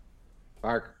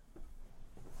 Mark.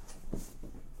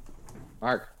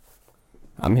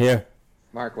 I'm here.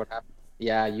 Mark, what happened?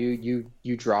 Yeah, you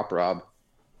drop Rob.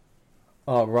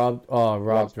 Rob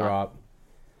dropped.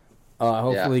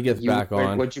 Hopefully he gets back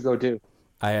on. What'd you go do?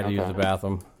 I had to use the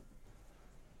bathroom.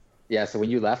 Yeah, so when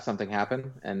you left, something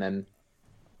happened, and then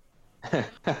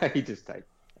he just typed,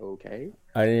 okay.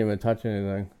 I didn't even touch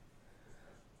anything.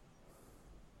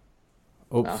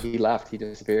 Oops. No, he left. He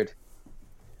disappeared.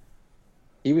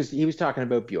 He was talking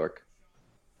about Bjork.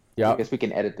 Yeah. I guess we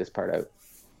can edit this part out.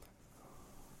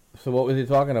 So what was he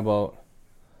talking about?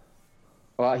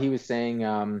 Well, he was saying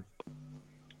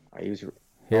he was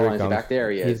Here he comes. back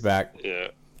there. He is. He's back. Yeah.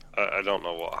 I don't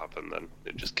know what happened then.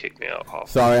 It just kicked me out half.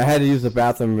 Sorry, I had to use the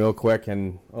bathroom real quick,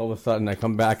 and all of a sudden I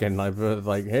come back and I was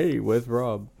like, hey, where's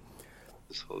Rob?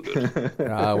 It's all good.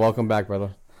 Welcome back,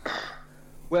 brother.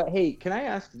 Well, hey, can I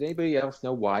ask, did anybody else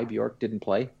know why Bjork didn't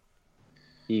play?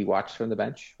 He watched from the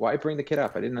bench. Why bring the kid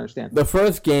up? I didn't understand. The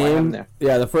first game,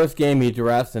 the first game he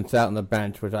dressed and sat on the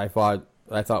bench, which I thought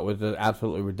was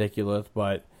absolutely ridiculous.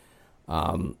 But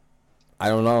I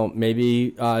don't know.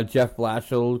 Maybe Jeff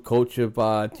Blashill, coach of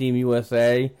Team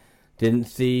USA, didn't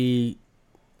see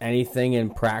anything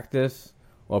in practice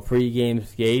or pregame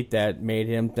skate that made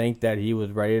him think that he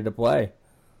was ready to play.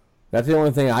 That's the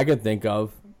only thing I could think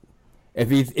of. If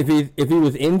he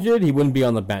was injured, he wouldn't be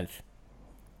on the bench.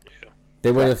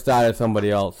 They would have started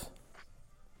somebody else.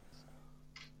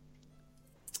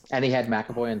 And he had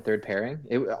McAvoy in 3rd pairing.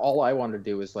 All I wanted to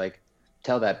do was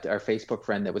tell that our Facebook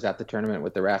friend that was at the tournament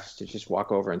with the refs to just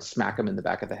walk over and smack him in the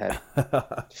back of the head.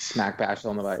 Smack Bashel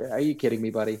in the back. Are you kidding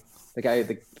me, buddy? The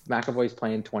McAvoy's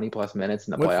playing 20+ minutes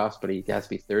in the playoffs, but he has to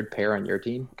be 3rd pair on your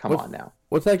team? Come on now.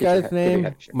 What's that guy's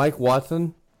name? Mike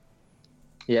Watson?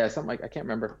 Yeah, something like, I can't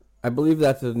remember. I believe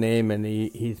that's his name, and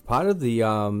he's part of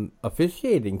the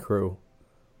officiating crew.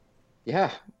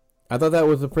 Yeah. I thought that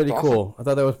was pretty cool. I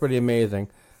thought that was pretty amazing.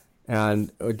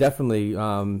 And definitely,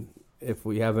 if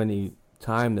we have any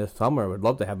time this summer, I would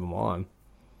love to have him on.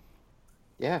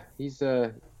 Yeah, he's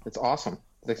it's awesome.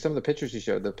 Like some of the pictures you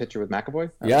showed, the picture with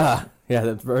McAvoy. Yeah,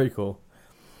 that's very cool.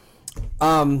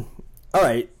 All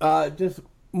right, just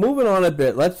moving on a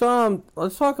bit. Let's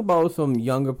talk about some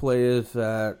younger players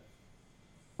that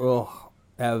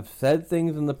have said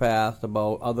things in the past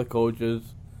about other coaches,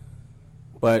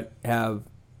 but have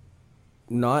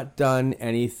not done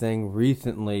anything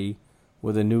recently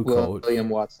with a new coach. William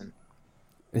Watson.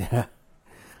 Yeah.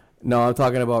 No, I'm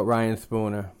talking about Ryan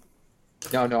Spooner.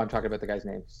 No, I'm talking about the guy's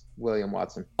name. William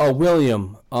Watson. Oh,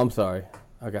 William. I'm sorry.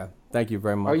 Okay. Thank you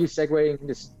very much. Are you segueing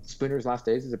into Spooner's last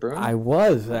days as a Bruin? I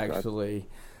was, actually.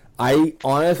 I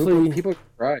honestly... People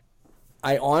right.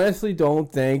 I honestly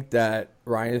don't think that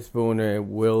Ryan Spooner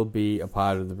will be a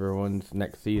part of the Bruins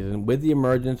next season with the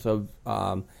emergence of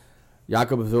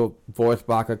Jakob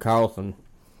Forsbacher Karlsson.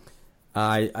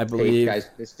 I believe... Hey, guys,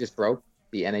 this just broke.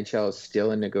 The NHL is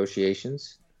still in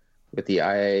negotiations with the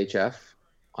IIHF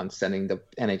on sending the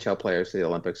NHL players to the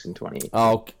Olympics in 2018.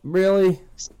 Oh, really?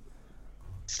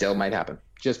 Still might happen.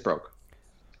 Just broke.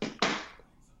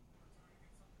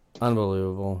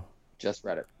 Unbelievable. Just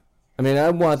read it. I mean, I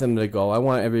want them to go. I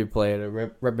want every player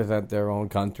to represent their own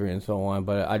country and so on,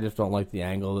 but I just don't like the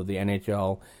angle that the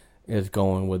NHL is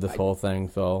going with this whole thing,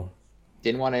 so...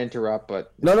 Didn't want to interrupt,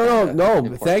 but...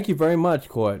 No. Thank you very much,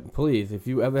 Court. Please, if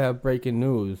you ever have breaking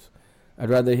news, I'd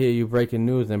rather hear you breaking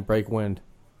news than break wind.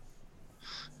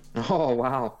 Oh,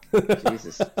 wow.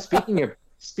 Jesus.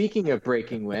 Speaking of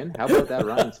breaking wind, how about that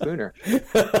Ryan Spooner?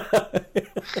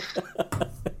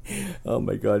 Oh,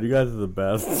 my God. You guys are the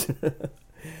best.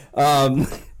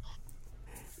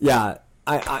 Yeah,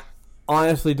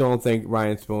 honestly don't think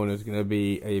Ryan Spooner is going to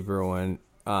be a Bruin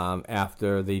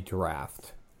after the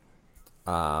draft.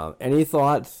 Any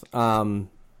thoughts? I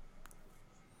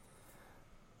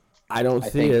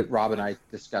think it. Rob and I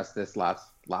discussed this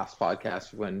last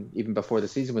podcast when even before the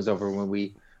season was over, when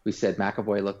we said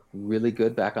McAvoy looked really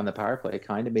good back on the power play. It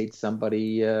kind of made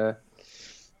somebody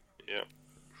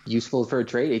useful for a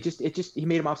trade. It just he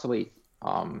made him obsolete.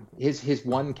 His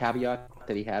one caveat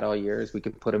that he had all year is we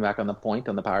could put him back on the point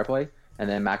on the power play, and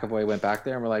then McAvoy went back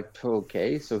there, and we're like,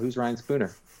 okay, so who's Ryan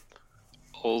Spooner?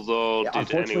 Although,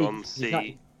 did anyone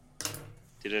see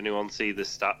the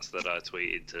stats that I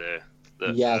tweeted today?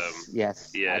 That, yes.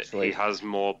 Yeah, actually. He has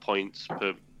more points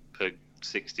per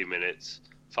 60 minutes,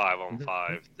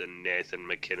 5-on-5, than Nathan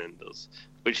MacKinnon does,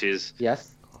 which is...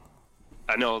 Yes.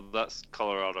 I know that's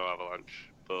Colorado Avalanche,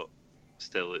 but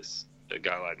still it's a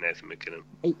guy like Nathan MacKinnon.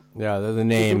 Yeah, there's a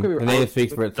name. The name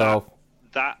speaks for itself.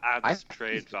 That adds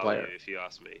trade value, if you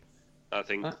ask me. I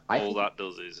think that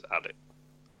does is add it.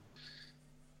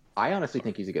 I honestly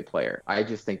think he's a good player. I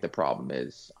just think the problem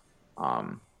is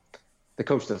the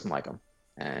coach doesn't like him.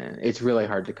 And it's really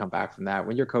hard to come back from that.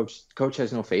 When your coach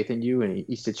has no faith in you and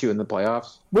he sits you in the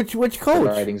playoffs. Which coach? The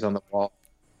writing's on the wall.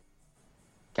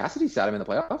 Cassidy sat him in the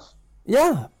playoffs.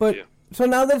 Yeah, but so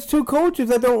now there's two coaches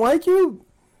that don't like you.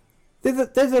 There's a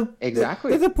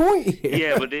point here.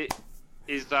 Yeah, but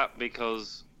is that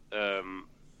because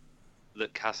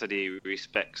that Cassidy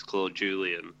respects Claude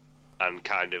Julien and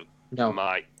kind of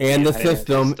might the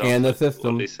system.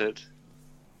 What he said.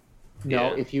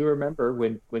 No, if you remember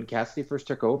when Cassidy first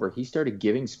took over, he started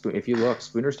giving if you look,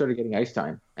 Spooner started getting ice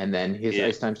time, and then his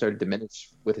ice time started to diminish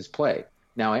with his play.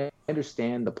 Now I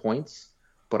understand the points,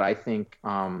 but I think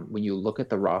when you look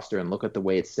at the roster and look at the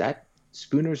way it's set,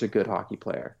 Spooner's a good hockey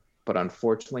player, but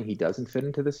unfortunately he doesn't fit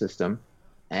into the system,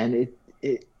 and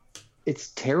it's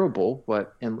terrible.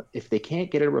 But if they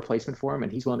can't get a replacement for him,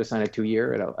 and he's willing to sign a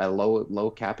 2-year at a low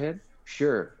cap hit,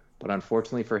 sure. But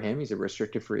unfortunately for him, he's a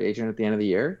restricted free agent at the end of the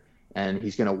year. And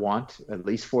he's going to want at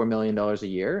least $4 million a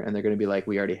year, and they're going to be like,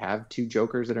 we already have 2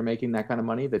 jokers that are making that kind of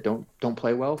money that don't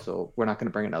play well, so we're not going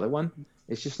to bring another one.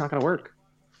 It's just not going to work.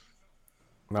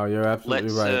 No, you're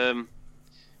absolutely right.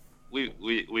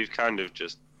 We've kind of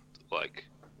just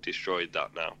destroyed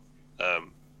that now.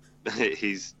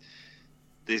 This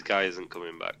guy isn't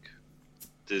coming back.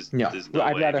 There's no way he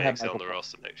makes it on the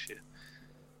roster next year.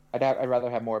 I'd rather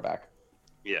have more back.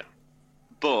 Yeah,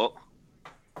 but.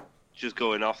 Just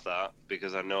going off that,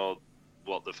 because I know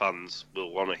what the fans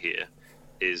will want to hear,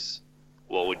 is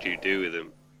what would you do with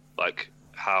him?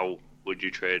 How would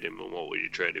you trade him, and what would you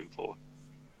trade him for?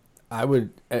 I would...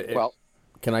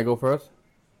 can I go first?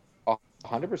 100%.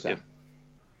 Yeah.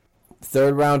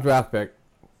 3rd round draft pick,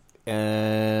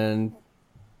 and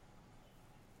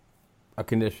a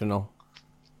conditional.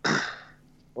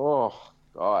 Oh,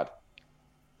 God.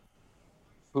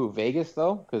 Who, Vegas,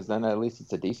 though? Because then at least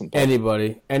it's a decent pick.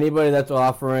 Anybody that's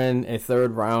offering a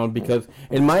 3rd round, because,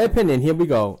 in my opinion, here we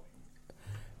go.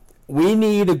 We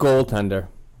need a goaltender,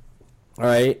 all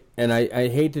right? And I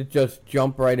hate to just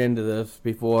jump right into this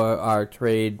before our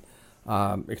trade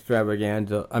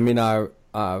extravaganza. I mean, our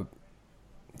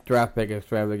draft pick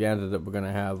extravaganza that we're going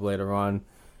to have later on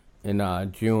in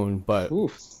June. But, you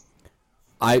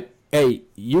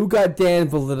got Dan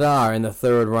Vladar in the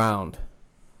 3rd round.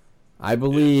 I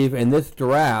believe in this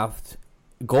draft,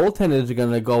 goaltenders are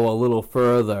going to go a little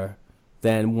further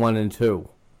than 1 and 2.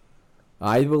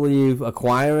 I believe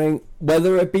acquiring,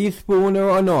 whether it be Spooner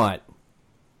or not,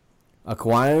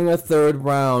 acquiring a 3rd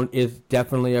round is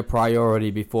definitely a priority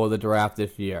before the draft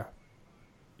this year.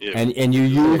 Yeah, and you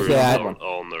use that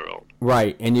on their own.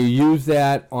 Right, and you use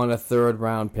that on a 3rd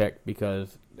round pick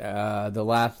because the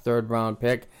last 3rd round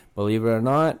pick, believe it or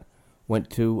not, went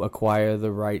to acquire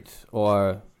the rights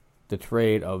or the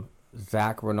trade of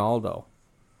Zach Ronaldo.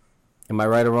 Am I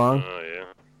right or wrong?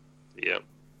 Yeah.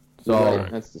 So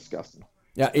that's disgusting.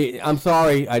 Yeah, I'm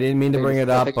sorry. I didn't mean to bring it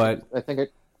up, but I think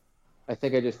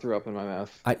I just threw up in my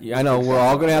mouth. I know we're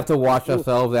all gonna have to watch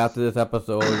ourselves after this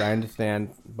episode. I understand,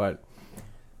 but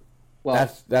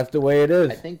that's the way it is.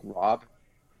 I think Rob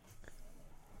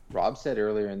said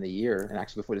earlier in the year, and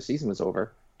actually before the season was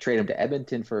over, trade him to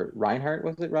Edmonton for Reinhart.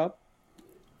 Was it, Rob?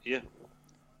 Yeah.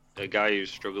 A guy who's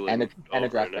struggling and a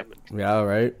draft pick. Yeah,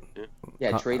 right.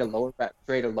 Yeah, trade a lower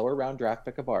round draft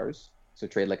pick of ours. So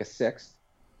trade like a 6th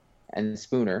and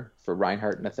Spooner for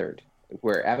Reinhart and a 3rd.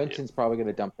 Where Edmonton's probably going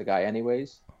to dump the guy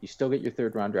anyways. You still get your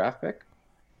 3rd round draft pick,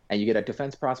 and you get a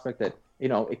defense prospect that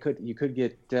you could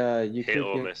get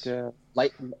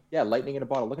lightning in a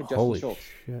bottle. Look at Justin Schultz.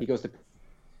 Shit. He goes to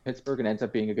Pittsburgh and ends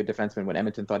up being a good defenseman when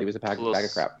Edmonton thought he was a bag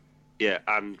of crap. Yeah,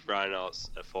 and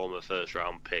Reinhardt's a former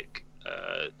first-round pick.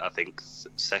 I think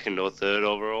second or third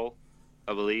overall,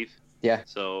 I believe. Yeah.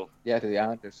 So. Yeah, to the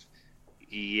Islanders.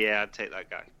 Yeah, I'd take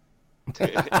that guy.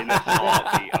 In a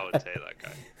heartbeat, I would take that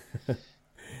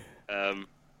guy.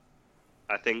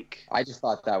 I think. I just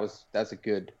thought that's a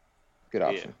good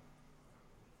option. Yeah.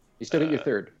 You still get your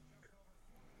third.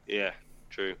 Yeah,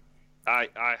 true.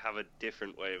 I have a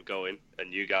different way of going,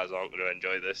 and you guys aren't going to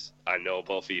enjoy this. I know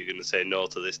both of you are going to say no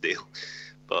to this deal.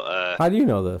 But how do you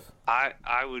know this?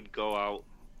 I would go out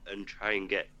and try and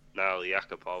get Nail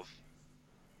Yakupov.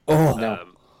 Oh, no.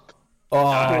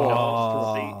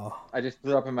 Oh, I just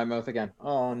threw up in my mouth again.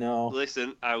 Oh no!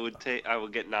 Listen, I would get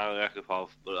Nail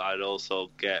Yakupov, but I'd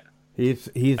also get he's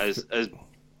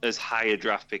as high a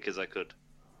draft pick as I could.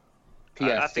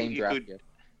 Yeah, I same think draft.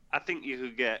 I think you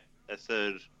could get a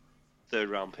third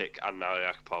round pick and Nail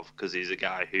Yakupov because he's a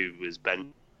guy who was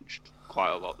benched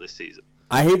quite a lot this season.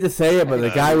 I hate to say it, but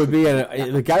the guy would be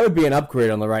an upgrade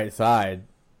on the right side,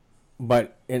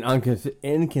 but an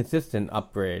inconsistent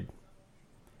upgrade.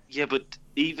 Yeah, but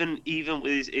even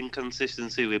with his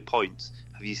inconsistency with points,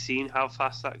 have you seen how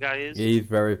fast that guy is? He's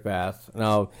very fast.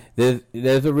 Now,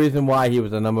 there's a reason why he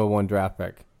was a number 1 draft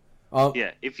pick.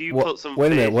 Yeah, if you put some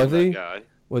wait a minute, faith was in he? that guy,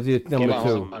 was he number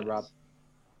 2? Rob.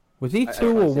 Was he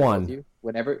 2 or 1?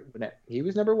 Whenever he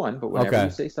was number 1, but whenever you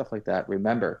say stuff like that,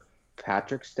 remember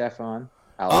Patrick Stefan,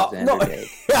 Alexander Day,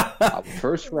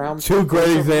 first round. Two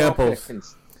great examples.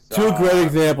 Two great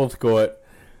examples, Court.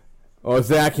 Or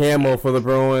Zach Hamill for the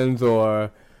Bruins,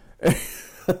 or.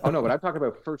 Oh no, but I'm talking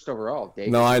about first overall. Dave.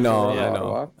 No, I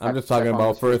know. I'm just talking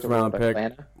about first round pick.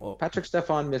 Patrick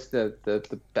Stefan missed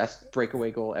the best breakaway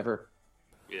goal ever.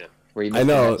 Yeah, where he I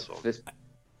know.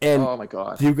 And oh my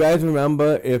god! Do you guys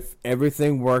remember if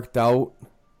everything worked out?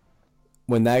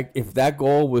 If that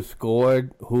goal was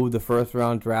scored, who the first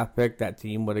round draft pick that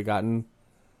team would have gotten?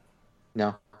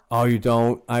 No. Oh, you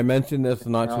don't? I mentioned this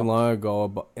not too long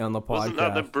ago on the podcast. Wasn't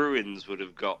that the Bruins would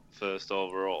have got first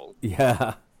overall?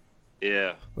 Yeah.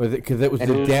 Yeah. Was it because it was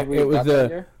wasn't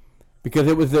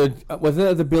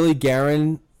it the Billy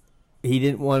Guerin? He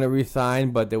didn't want to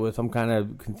resign, but there was some kind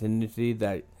of contingency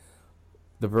that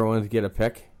the Bruins get a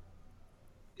pick.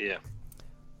 Yeah,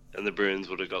 and the Bruins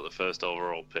would have got the first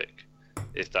overall pick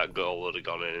if that goal would have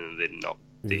gone in and they'd knocked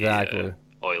the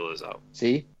Oilers out.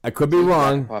 See, I could be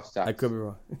wrong. I could be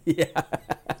wrong. Yeah.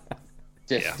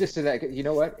 Just so that, you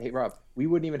know what? Hey, Rob, we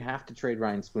wouldn't even have to trade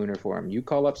Ryan Spooner for him. You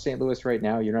call up St. Louis right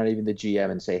now. You're not even the GM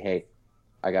and say, hey,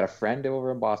 I got a friend over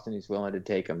in Boston. He's willing to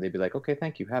take him. They'd be like, okay,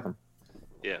 thank you. Have him.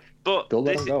 Yeah. But don't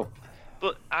let him go.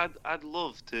 But I'd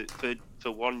love to,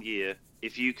 for 1 year,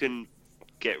 if you can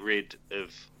get rid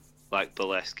of, like,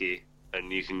 Bolesky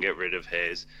and you can get rid of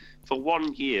Hayes, for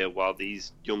 1 year while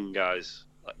these young guys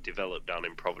develop down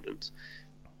in Providence,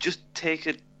 just take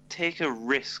a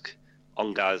risk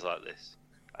on guys like this.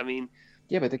 I mean,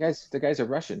 yeah, but the guys are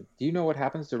Russian. Do you know what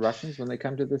happens to Russians when they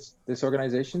come to this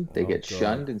organization? They get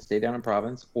shunned and stay down in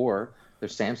Providence, or they're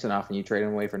Samsonov and you trade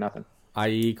them away for nothing.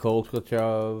 I.e.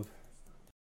 Kolchov.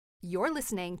 You're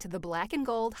listening to the Black and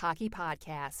Gold Hockey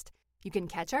Podcast. You can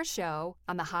catch our show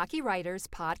on the Hockey Writers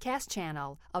Podcast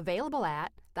channel, available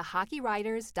at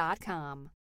thehockeywriters.com.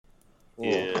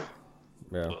 Yeah.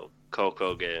 Well,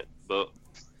 Coco Gate, but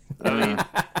I mean,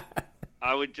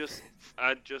 I'd just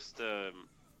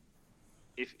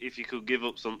if you could give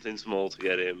up something small to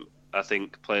get him, I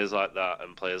think players like that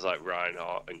and players like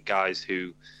Reinhardt and guys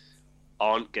who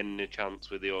aren't getting a chance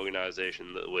with the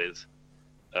organisation that with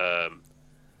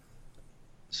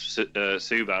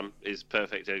Subban is a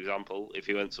perfect example. If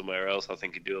he went somewhere else, I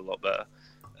think he'd do a lot better.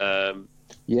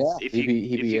 He'd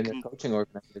be in the coaching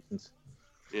organizations.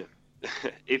 Yeah.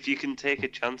 If you can take a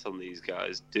chance on these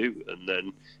guys, do. And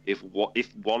then if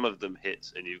one of them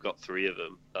hits and you've got 3 of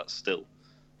them, that's still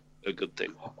a good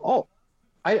thing. Oh,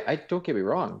 I don't get me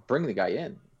wrong. Bring the guy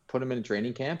in. Put him in a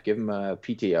training camp. Give him a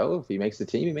PTO. If he makes the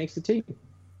team, he makes the team.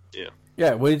 Yeah.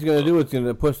 Yeah, what he's going to do is going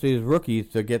to push these rookies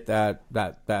to get that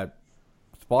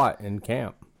spot in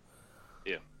camp.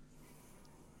 Yeah.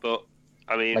 But,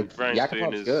 I mean, Brian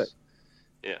Spoon is good.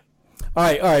 Yeah. All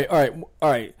right.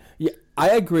 Yeah, I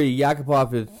agree.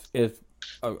 Yakupov is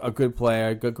a good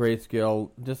player, good great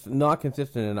skill, just not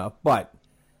consistent enough. But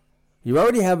you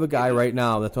already have a guy right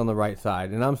now that's on the right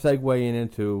side, and I'm segueing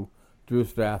into Drew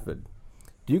Stafford.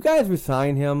 Do you guys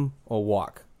resign him or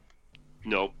walk?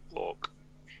 No, walk.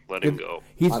 Let him go.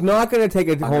 He's not going to take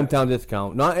a hometown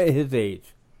discount, not at his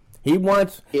age. He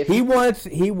wants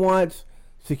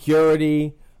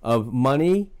security of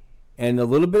money and a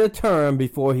little bit of term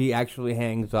before he actually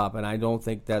hangs up, and I don't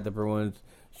think that the Bruins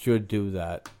should do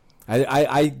that.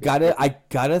 I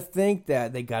gotta think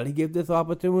that they gotta give this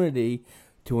opportunity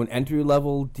to an entry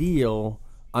level deal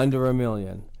under $1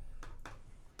 million,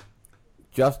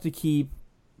 just to keep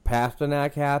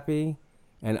Pasternak happy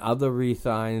and other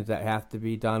re-signs that have to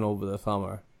be done over the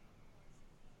summer.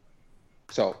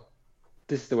 So,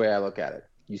 this is the way I look at it.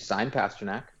 You sign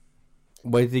Pasternak.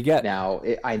 What does he get? Now,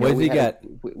 I know what does he get?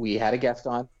 We had a guest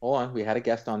on. Hold on. We had a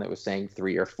guest on that was saying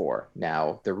 3 or 4.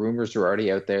 Now, the rumors are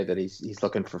already out there that he's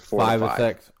looking for 4 5 to 5. or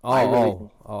 6.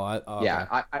 Okay.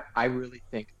 Yeah, I really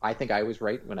think I was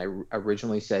right when I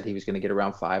originally said he was going to get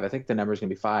around 5. I think the number is going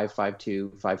to be 5,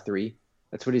 5.2, 5.3.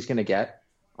 That's what he's going to get.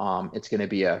 It's going to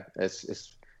be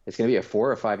it's going to be a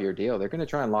 4 or 5 year deal. They're going to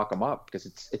try and lock him up because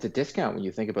it's a discount when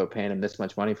you think about paying him this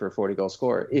much money for a 40-goal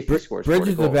scorer. If he scores 40 Bridge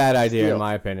is goals, a bad idea in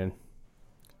my opinion.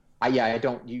 I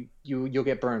don't. You'll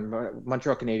get burned.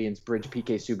 Montreal Canadiens bridge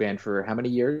PK Subban for how many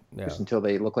years until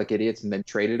they look like idiots, and then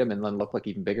traded him and then look like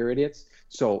even bigger idiots.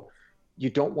 So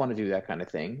you don't want to do that kind of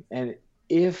thing. And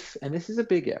this is a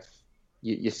big if,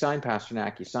 you sign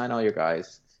Pasternak, you sign all your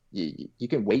guys. You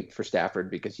can wait for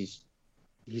Stafford because he's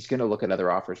going to look at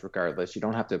other offers regardless. You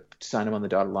don't have to sign him on the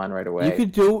dotted line right away. You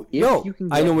could do.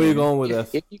 I know where you're going with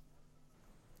this.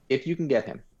 If you can get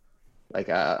him. Like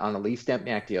on a Lee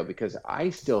Stempniak deal, because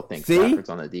I still think Stafford's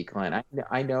on the decline.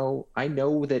 I know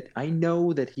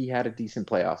that he had a decent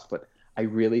playoffs, but I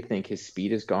really think his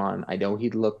speed is gone. I know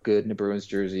he'd look good in a Bruins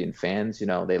jersey, and fans,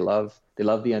 they love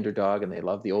the underdog and they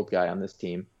love the old guy on this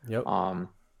team. Yep.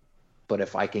 But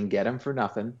if I can get him for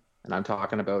nothing, and I'm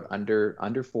talking about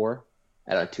under 4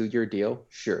 at a 2-year deal,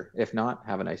 sure. If not,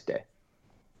 have a nice day.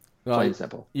 Plain and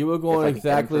simple. You were going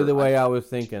exactly the way I was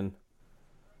thinking.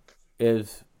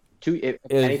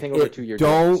 Anything over 2 years,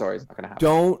 sorry, it's not going to happen.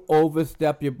 Don't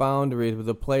overstep your boundaries with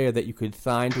a player that you could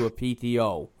sign to a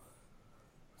PTO.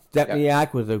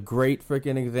 Stepniak was a great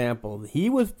freaking example. He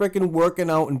was freaking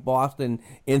working out in Boston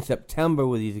in September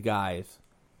with these guys.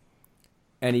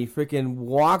 And he freaking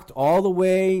walked all the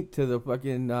way to the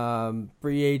fucking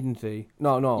free agency.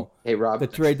 No. Hey, Rob, the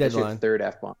trade deadline. Your third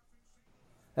F-bomb.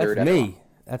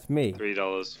 That's me.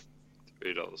 $3.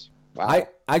 Wow.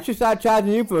 I should start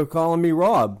charging you for calling me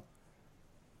Rob.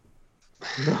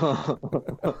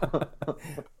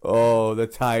 Oh, the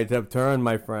tides have turned,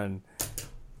 my friend.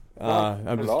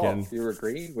 I'm just kidding. You're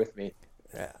agreeing with me.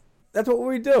 Yeah, that's what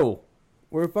we do.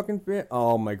 We're fucking.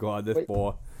 Oh my god, this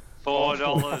 $4.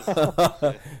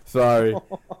 Sorry.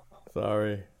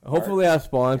 Hopefully, our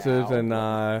sponsors and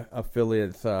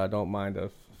affiliates don't mind us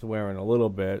swearing a little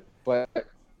bit. But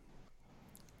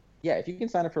yeah, if you can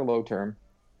sign up for low term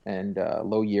and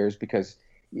low years, because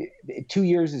 2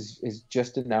 years is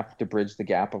just enough to bridge the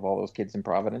gap of all those kids in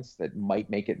Providence that might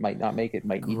make it, might not make it,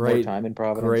 might need more time in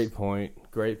Providence.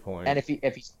 Great point. And if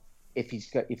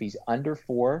he's under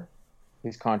 4,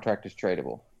 his contract is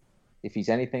tradable. If he's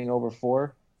anything over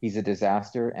 4, he's a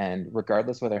disaster. And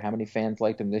regardless whether how many fans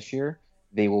liked him this year,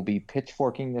 they will be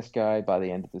pitchforking this guy by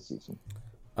the end of the season.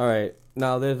 All right,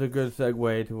 now there's a good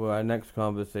segue to our next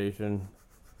conversation.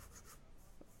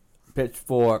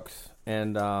 Pitchforks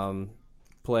and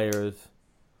players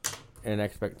and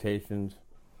expectations.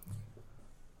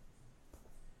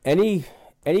 Any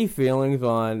feelings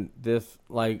on this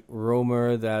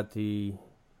rumor that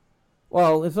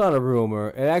it's not a rumor,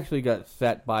 it actually got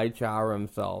set by Chara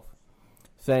himself,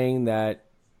 saying that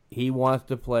he wants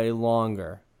to play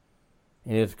longer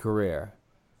in his career.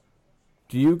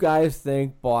 Do you guys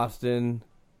think Boston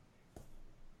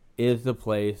is the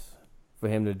place for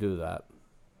him to do that?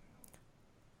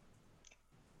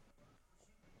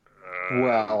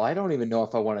 Well, I don't even know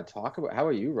if I want to talk about. How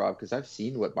are you, Rob? Because I've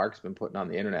seen what Mark's been putting on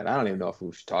the internet. I don't even know if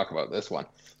we should talk about this one.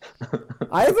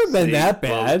 I haven't been that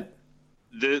bad.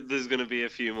 There's going to be a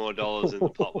few more dollars in the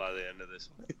pot by the end of this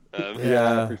one.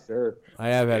 Yeah, for sure. I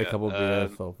have had a couple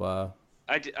beers so far.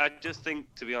 I just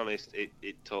think, to be honest, it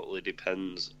totally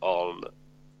depends on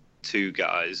 2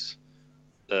 guys,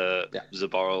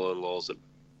 Zaboral and Lawson.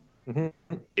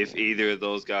 Mm-hmm. If either of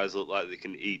those guys look like they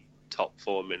can eat top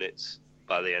 4 minutes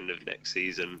by the end of next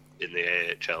season in the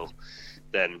AHL,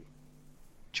 then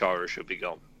Chara should be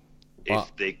gone. Wow.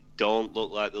 If they don't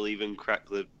look like they'll even crack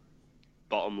the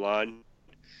bottom line,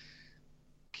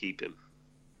 keep him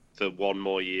for 1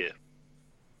 more year,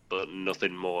 but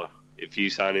nothing more. If you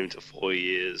sign him to 4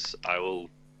 years, I will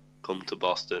come to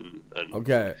Boston and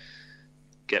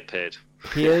get paid.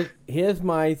 Here's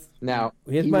my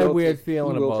weird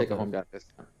feeling about take a home down this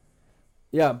time.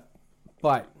 Yeah,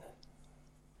 but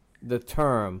the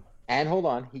term. And hold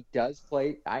on, he does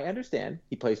play. I understand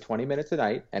he plays 20 minutes a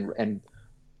night, and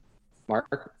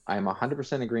Mark, I'm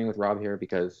 100% agreeing with Rob here,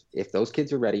 because if those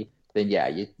kids are ready, then yeah,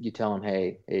 you tell him,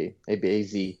 hey,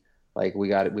 BZ, Like we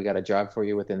got a job for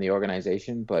you within the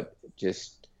organization, but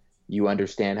just you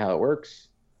understand how it works.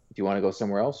 If you want to go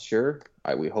somewhere else, sure.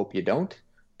 We hope you don't.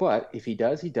 But if he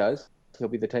does, he does. He'll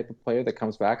be the type of player that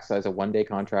comes back, signs a one-day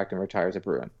contract, and retires a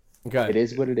Bruin. Okay. It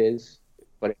is what it is.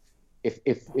 But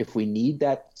if we need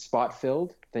that spot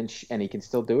filled, then and he can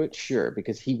still do it, sure,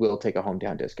 because he will take a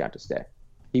hometown discount to stay.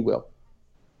 He will.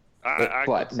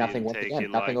 But nothing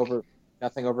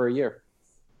over a year.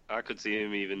 I could see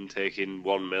him even taking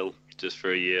 $1 million just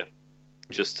for a year,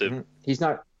 just to. Mm-hmm. He's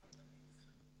not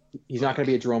going to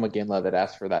be a Jarome Iginla that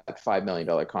asks for that $5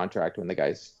 million contract when the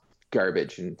guy's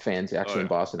garbage and fans in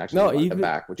Boston actually want him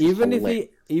back. Which even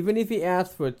if he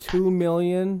asked for $2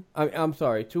 million, I'm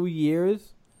sorry, 2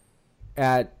 years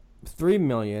at $3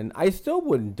 million, I still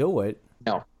wouldn't do it.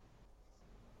 No,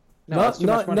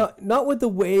 not with the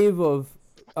wave of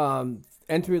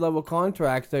entry level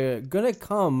contracts. They're gonna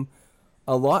come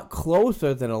a lot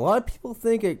closer than a lot of people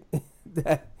think.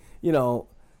 That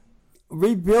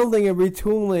rebuilding and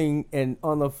retooling and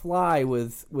on the fly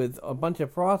with a bunch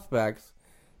of prospects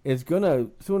is gonna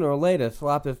sooner or later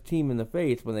slap this team in the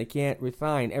face when they can't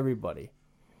resign everybody.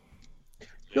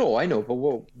 No, I know, but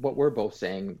what we're both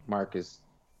saying, Mark, is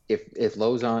if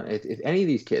Lauzon, if any of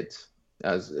these kids,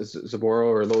 as Zboril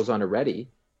or Lauzon are ready,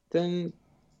 then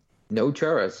no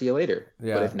Chara, see you later.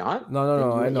 Yeah. But if not, no,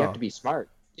 I know. You have to be smart.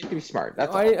 You have to be smart.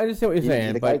 That's all. I understand what you're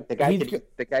saying, but the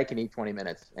guy can eat 20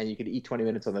 minutes, and you could eat 20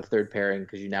 minutes on the third pairing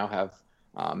because you now have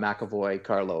McAvoy,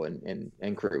 Carlo,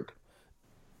 and Krug.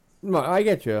 No, I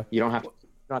get you. You don't have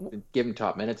to give him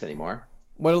top minutes anymore.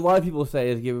 What a lot of people say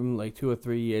is give him like 2 or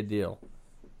 3 year deal.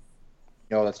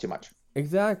 No, that's too much.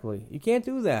 Exactly. You can't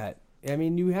do that. I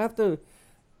mean, you have to.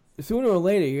 Sooner or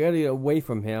later, you got to get away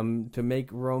from him to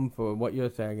make room for what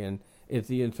you're saying. It's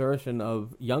the insertion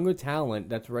of younger talent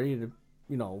that's ready to,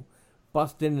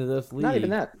 bust into this league. Not even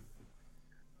that.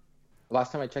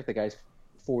 Last time I checked, the guy's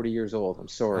 40 years old. I'm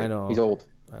sorry. I know. He's old.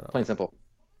 I know. Plain simple.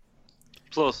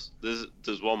 Plus,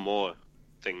 there's one more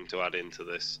thing to add into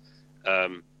this.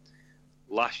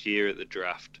 Last year at the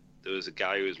draft, there was a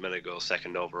guy who was meant to go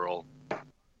second overall,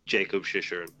 Jacob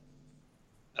Chicheren.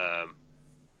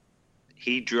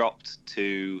 He dropped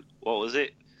to, what was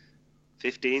it,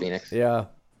 15th? Phoenix. Yeah.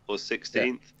 Or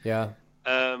 16th? Yeah.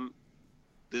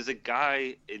 There's a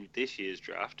guy in this year's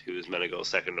draft who was meant to go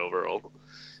second overall,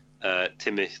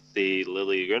 Timothy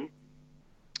Liljegren.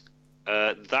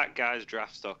 That guy's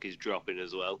draft stock is dropping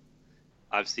as well.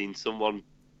 I've seen someone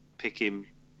pick him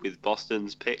with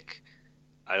Boston's pick.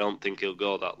 I don't think he'll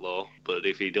go that low, but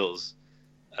if he does,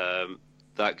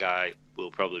 that guy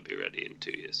will probably be ready in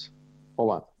 2 years.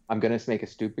 Hold on. I'm going to make a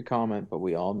stupid comment, but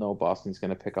we all know Boston's going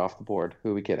to pick off the board.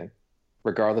 Who are we kidding?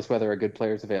 Regardless whether a good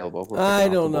player is available. I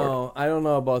don't know. I don't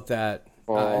know about that.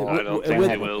 I don't think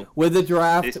they will. With the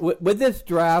draft, with this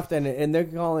draft, and they're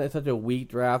calling it such a weak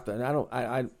draft, and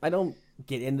I don't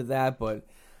get into that, but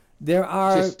there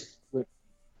are.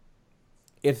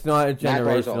 It's not a generational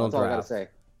draft. That's all I gotta say.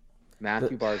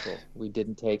 Matthew Barzal, we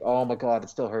didn't take. Oh my God, it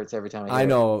still hurts every time I hear it.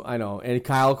 I know. And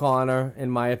Kyle Connor,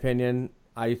 in my opinion,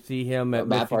 I see him at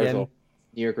Matt Michigan. Barzal,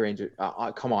 New York Rangers.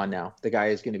 Come on now, the guy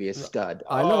is going to be a stud.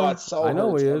 I know. It so I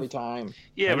know hurts he is. every time.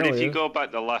 Yeah, but if you go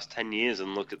back the last 10 years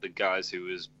and look at the guys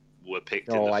who were picked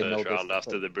in the first round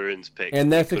after the Bruins pick,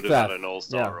 and they could have had an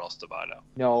all-star roster by now.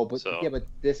 No, but but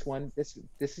this one, this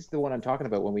is the one I'm talking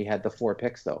about when we had the 4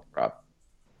 picks, though, Rob.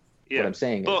 Yeah, what I'm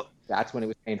saying is that's when it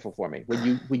was painful for me.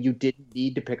 When you didn't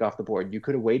need to pick off the board, you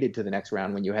could have waited to the next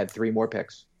round when you had 3 more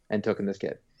picks and taken this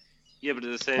kid. Yeah, but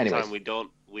at the same time, we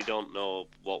don't know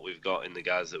what we've got in the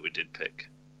guys that we did pick,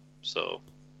 so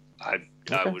I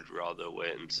would rather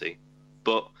wait and see.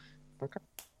 But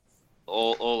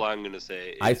all I'm going to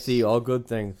say is I see all good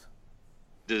things.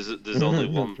 There's only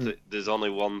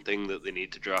one thing that they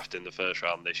need to draft in the first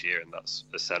round this year, and that's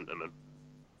a centerman.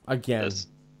 Again,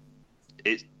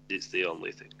 it's the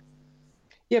only thing.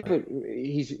 Yeah, but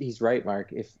he's right,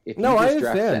 Mark. If you I just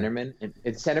draft understand.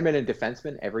 centerman and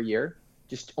defenseman every year,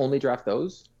 just only draft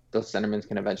those centermen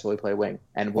can eventually play wing.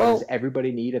 And what does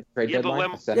everybody need at the trade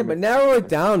deadline? But narrow it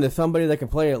down to somebody that can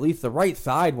play at least the right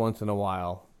side once in a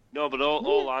while. No, but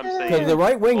all I'm saying, because the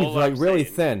right wing is like really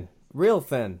thin, real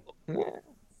thin. All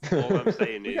I'm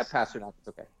saying is, Pasternak, it's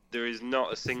okay. There is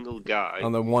not a single guy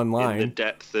on the one line in the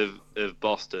depth of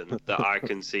Boston that I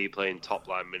can see playing top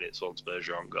line minutes once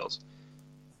Bergeron goes.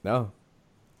 No,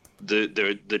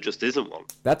 there just isn't one.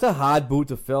 That's a hard boot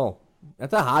to fill.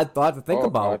 That's a hard thought to think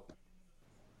about.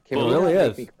 It really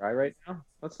is. Make me cry right now.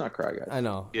 Let's not cry, guys. I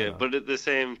know. Yeah, but at the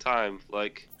same time,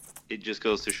 like, it just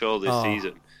goes to show this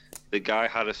season, the guy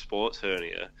had a sports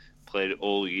hernia, played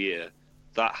all year.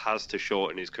 That has to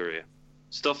shorten his career.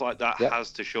 Stuff like that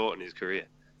has to shorten his career.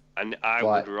 And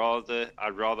I'd rather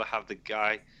have the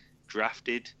guy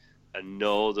drafted and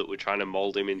know that we're trying to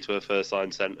mold him into a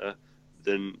first-line center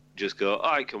than just go,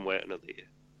 I can wait another year.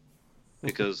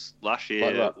 Because last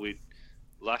year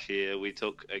we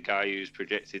took a guy who's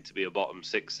projected to be a bottom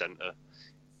 6 center,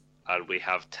 and we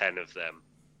have 10 of them.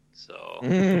 So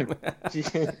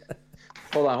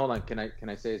hold on. Can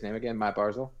I say his name again? Matt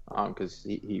Barzal. Because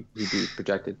he'd be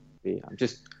projected to be. I'm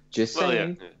just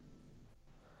saying. Yeah.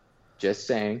 Just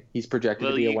saying, he's projected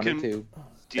to be a 1 or 2.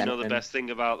 Do you know the best thing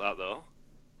about that though?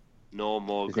 No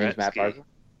more Gretzky.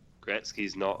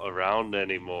 Gretzky's not around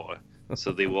anymore,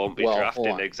 so they won't be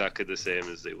drafting exactly the same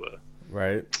as they were.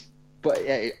 Right. But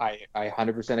I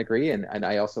 100% agree, and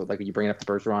I also like you bring up the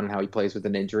Bergeron and how he plays with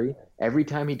an injury. Every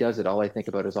time he does it, all I think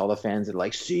about is all the fans that are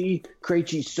like, see,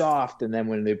 Krejci's soft, and then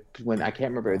when I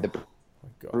can't remember the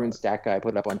Bruins stat guy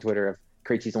put it up on Twitter of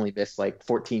Krejci's only missed like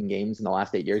 14 games in the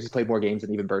last 8 years. He's played more games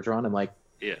than even Bergeron. I'm like,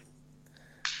 yeah,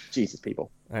 Jesus, people.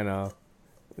 I know,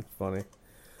 it's funny.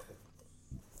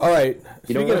 All right,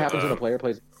 you know what happens when a player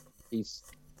plays?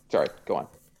 Sorry, go on.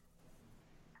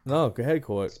 No, go ahead,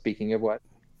 Court. Speaking of what?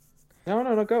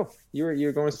 No, go. You were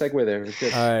going to segue there. It was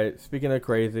good. All right, speaking of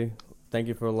crazy, thank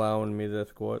you for allowing me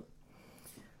this, Court.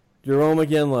 Jerome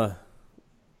McGinley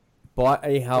bought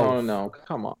a house. Oh no,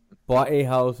 come on. Bought a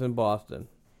house in Boston.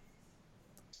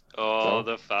 Oh,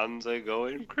 the fans are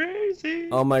going crazy.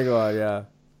 Oh my God, yeah.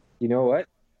 You know what?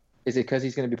 Is it because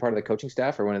he's going to be part of the coaching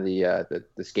staff or one of the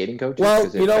skating coaches? Well,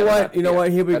 you know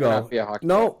what? Here we go.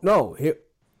 No. Nope.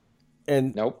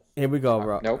 Here we go,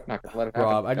 Rob. Nope, not going to let it happen.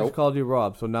 Rob, I just called you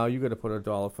Rob, so now you got to put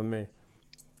 $1 for me.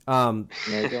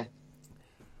 There you go.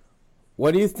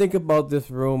 What do you think about this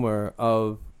rumor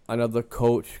of another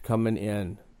coach coming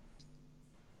in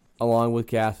along with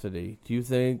Cassidy? Do you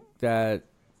think that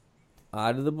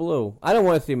out of the blue, I don't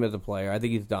want to see him as a player. I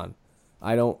think he's done.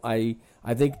 I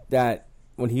think that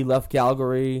when he left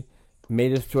Calgary,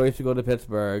 made his choice to go to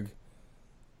Pittsburgh,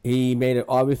 he made it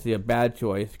obviously a bad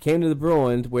choice. Came to the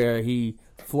Bruins where he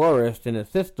flourished in a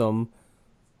system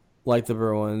like the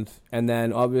Bruins, and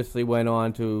then obviously went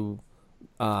on to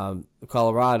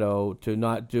Colorado to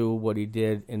not do what he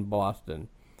did in Boston.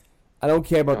 I don't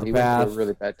care about the past. He went to a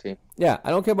really bad team. Yeah,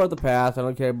 I don't care about the past. I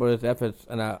don't care about his efforts,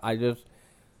 and I just,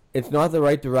 it's not the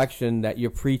right direction that you're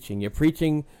preaching. You're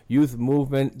preaching youth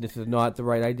movement. This is not the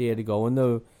right idea to go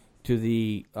to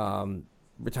the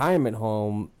retirement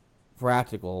home,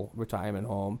 practical retirement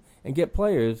home, and get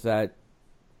players that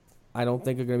I don't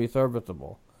think are going to be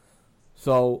serviceable.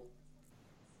 So,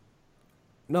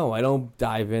 no, I don't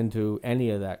dive into any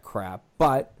of that crap.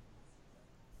 But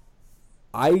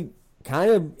I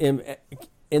kind of am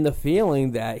in the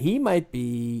feeling that he might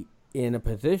be in a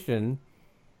position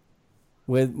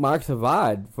with Mark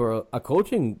Savard for a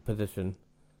coaching position.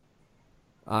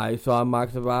 I saw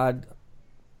Mark Savard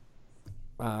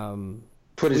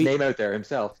put his name out there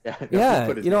himself.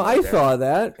 I saw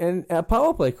that, and a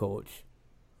power play coach.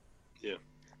 Yeah.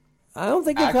 I don't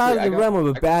think it's out of the realm of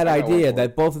a bad idea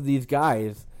that both of these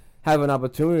guys have an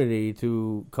opportunity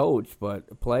to coach, but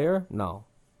a player, no.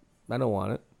 I don't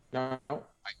want it. No,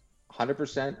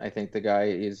 100%. I think the guy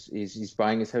is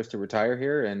buying his house to retire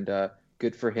here, and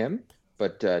good for him.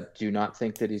 But do not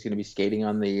think that he's going to be skating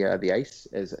on the ice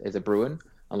as a Bruin,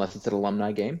 unless it's an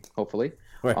alumni game, hopefully.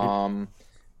 Right.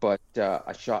 But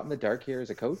a shot in the dark here as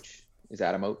a coach is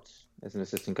Adam Oates as an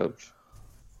assistant coach.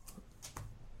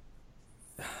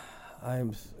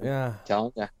 I'm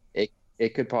telling you,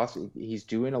 it could possibly. He's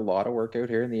doing a lot of work out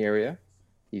here in the area.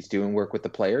 He's doing work with the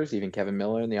players, even Kevin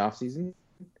Miller in the offseason.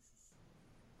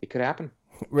 It could happen.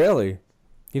 Really?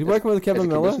 He's working with Kevin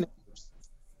Miller?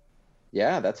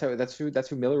 Yeah, that's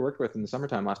who Miller worked with in the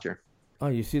summertime last year. Oh,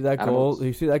 you see that goal?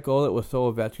 You see that goal that was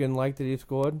so Ovechkin-like that he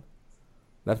scored?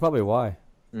 That's probably why.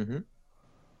 Mm-hmm.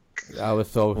 I was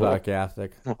so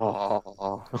sarcastic.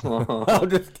 I'm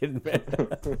just kidding, man.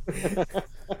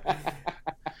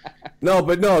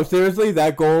 No, seriously,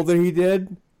 that goal that he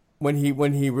did when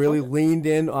he really leaned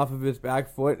in off of his back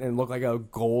foot and looked like a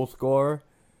goal scorer,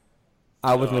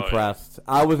 I was impressed.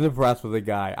 Yeah. I was impressed with the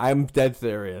guy. I'm dead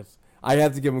serious. I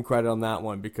have to give him credit on that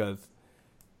one because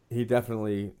he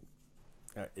definitely,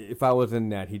 if I was in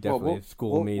net, he definitely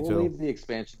schooled me too. We'll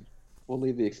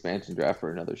leave the expansion draft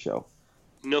for another show.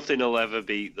 Nothing will ever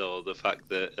beat, though, the fact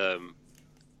that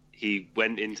he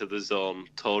went into the zone,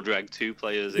 toe dragged 2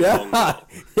 players in one goal.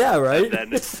 Yeah, right.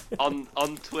 And then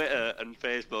on Twitter and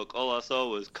Facebook, all I saw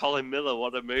was Colin Miller,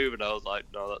 what a move, and I was like,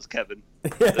 no, that's Kevin.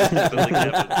 That's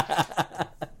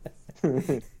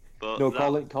Kevin. But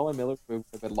Colin Miller's move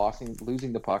would have been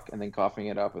losing the puck and then coughing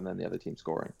it up and then the other team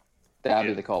scoring.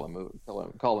 That'd be the Colin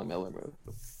Miller move.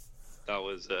 That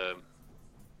was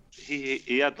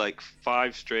he had like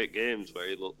 5 straight games where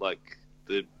he looked like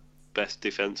the best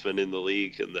defenseman in the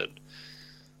league, and then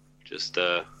just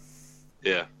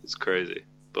it's crazy.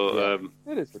 But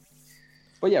it is.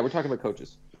 But yeah, we're talking about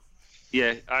coaches.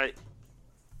 Yeah, I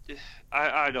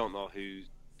don't know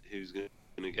who's going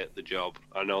to get the job.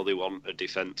 I know they want a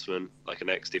defenseman, like an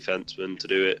ex-defenseman, to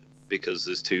do it because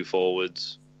there's 2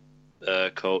 forwards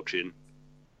coaching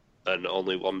and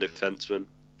only 1 defenseman.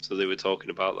 So they were talking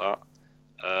about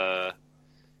that.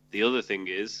 The other thing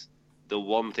is, the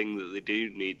one thing that they do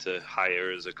need to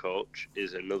hire as a coach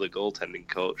is another goaltending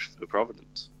coach for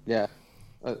Providence. Yeah.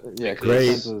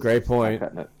 Great point.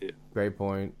 Yeah. Great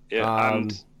point. Yeah,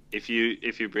 and if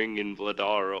you bring in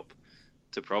Vladar up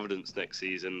to Providence next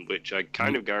season, which I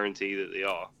kind of guarantee that they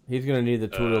are, he's going to need the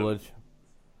tutelage.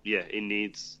 Yeah, he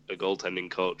needs a goaltending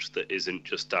coach that isn't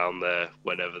just down there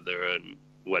whenever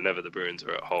the Bruins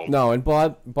are at home. No, and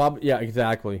Bob, yeah,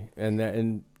 exactly.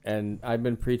 And I've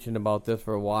been preaching about this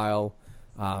for a while.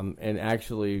 And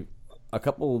actually, a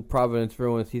couple Providence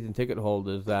Bruins season ticket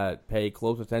holders that pay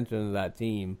close attention to that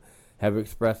team have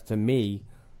expressed to me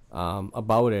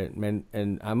about it.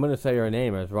 And I'm going to say her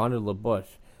name as Rhonda LaBush,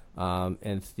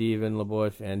 and Stephen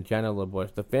LaBush and Jenna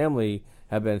LaBush. The family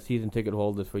have been season ticket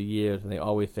holders for years, and they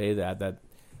always say that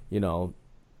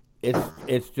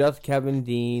it's just Kevin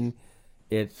Dean,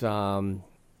 it's Trent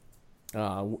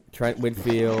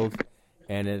Whitfield,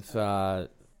 and it's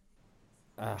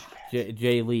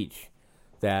Jay Leach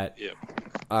that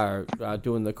are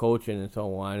doing the coaching and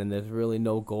so on, and there's really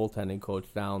no goaltending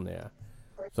coach down there.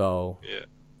 So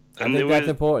I think that's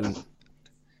important.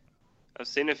 I've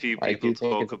seen a few people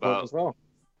talk about.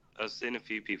 I've seen a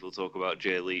few people talk about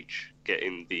Jay Leach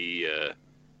getting the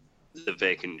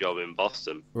vacant job in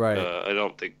Boston. Right. I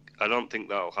don't think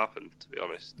that'll happen, to be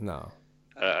honest. No.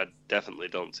 I definitely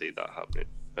don't see that happening.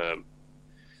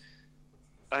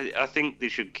 I think they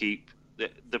should keep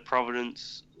the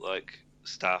Providence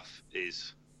staff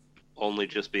is only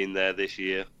just been there this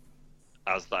year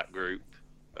as that group.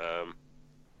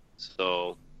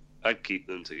 So I'd keep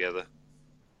them together.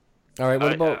 All right.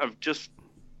 What about? I've just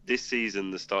this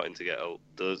season they're starting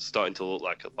to look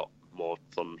like a lot more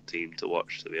fun team to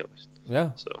watch, to be honest.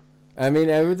 Yeah. So I mean,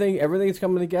 everything's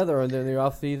coming together in the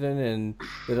off season, and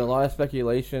there's a lot of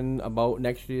speculation about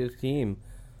next year's team.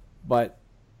 But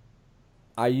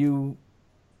I know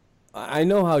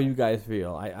how you guys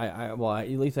feel. Well, at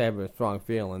least I have a strong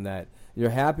feeling that you're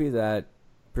happy that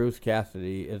Bruce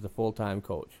Cassidy is a full-time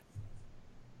coach.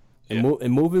 And,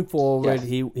 and moving forward,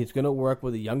 he's going to work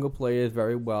with the younger players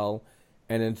very well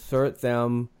and insert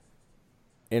them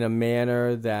in a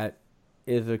manner that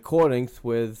is accordance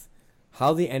with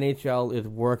how the NHL is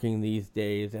working these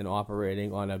days and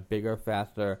operating on a bigger,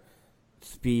 faster,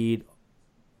 speed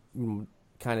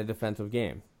kind of defensive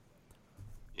game.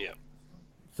 Yeah.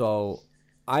 So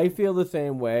I feel the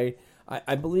same way.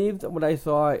 I believe that what I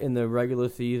saw in the regular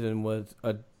season was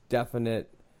a definite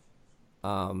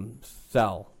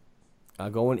sell.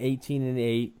 Going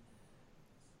 18-8,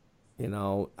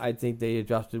 I think they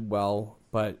adjusted well,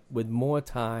 but with more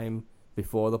time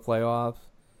before the playoffs,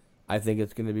 I think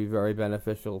it's going to be very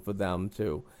beneficial for them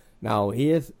too. Now,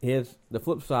 here's the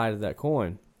flip side of that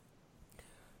coin.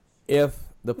 If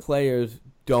the players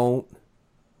don't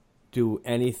do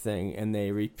anything and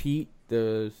they repeat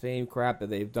the same crap that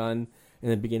they've done in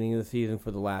the beginning of the season for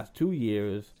the last 2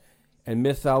 years and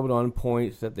miss out on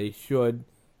points that they should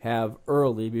have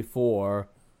early before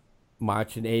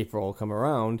March and April come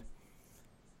around,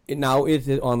 now is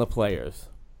it on the players?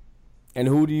 And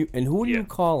who do you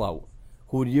call out?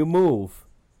 Who do you move?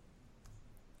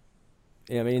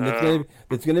 I mean,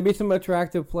 there's going to be some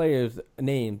attractive players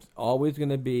names. Always going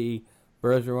to be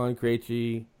Bergeron,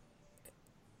 Krejci,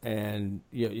 and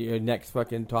your next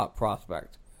fucking top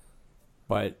prospect.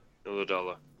 But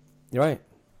 $1. You're right.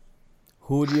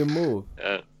 Who do you move?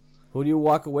 Who do you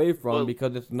walk away from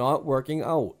because it's not working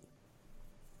out?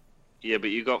 Yeah, but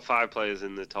you got 5 players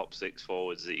in the top 6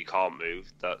 forwards that you can't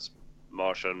move. That's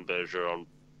Marchand, Bergeron,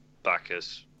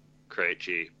 Backes,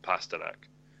 Krejci, Pasternak.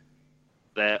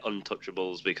 They're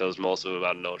untouchables because most of them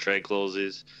had no trade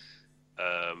clauses.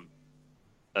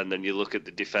 And then you look at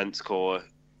the defense core.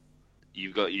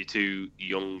 You've got your 2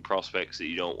 young prospects that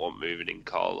you don't want moving in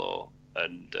Carlo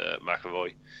and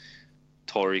McAvoy.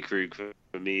 Torrey Krug,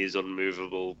 for me, is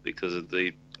unmovable because of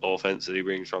the offense that he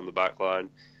brings from the back line.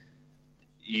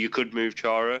 You could move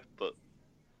Chara, but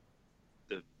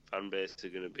the fan base are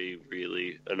going to be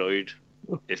really annoyed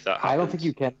if that happens. I don't think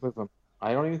you can move him.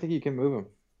 I don't even think you can move him.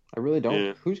 I really don't.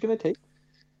 Yeah. Who's going to take?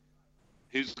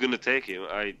 Who's going to take him?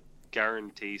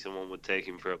 guarantee someone would take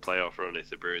him for a playoff run if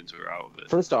the Bruins were out of it.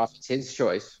 First off, it's his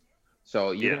choice.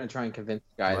 So you're Yeah. going to try and convince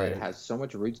the guy Right. that has so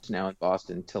much roots now in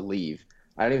Boston to leave.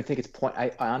 I don't even think it's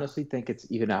I honestly think it's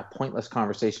even a pointless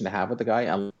conversation to have with the guy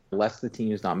unless the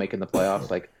team is not making the playoffs.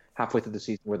 Like halfway through the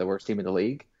season, we're the worst team in the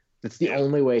league. That's the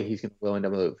only way he's going to be willing to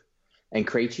move. And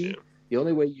Krejci, the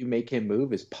only way you make him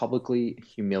move is publicly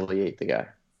humiliate the guy.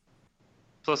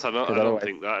 Plus, I don't otherwise-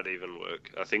 think that'd even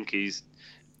work. I think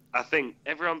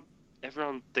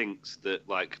everyone thinks that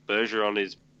like Bergeron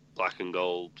is black and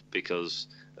gold because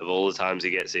of all the times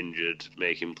he gets injured,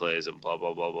 making plays and blah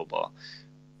blah blah blah blah.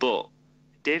 But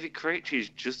David Krejci is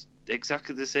just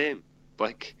exactly the same.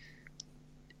 Like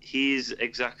he's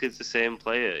exactly the same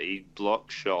player. He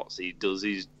blocks shots. He does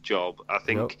his job. I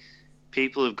think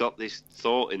people have got this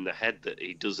thought in the head that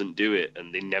he doesn't do it,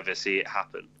 and they never see it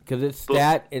happen. Because it's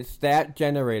But- stat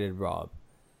generated, Rob.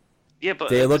 Yeah, but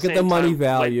They look at the same money time,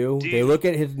 value. like, do They you- look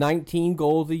at his 19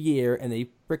 goals a year, and they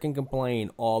freaking complain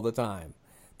all the time.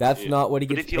 That's not what he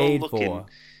But gets if you're paid looking- for.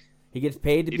 He gets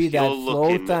paid to if be that you're slow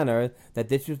looking- center that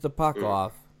dishes the puck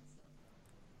off.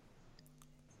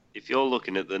 If you're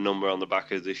looking at the number on the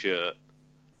back of the shirt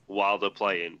while they're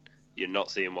playing, you're not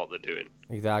seeing what they're doing.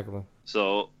 Exactly.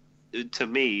 So, to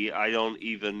me, I don't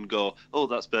even go, oh,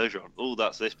 that's Bergeron. Oh,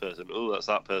 that's this person. Oh, that's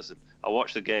that person. I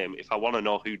watch the game. If I want to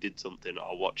know who did something,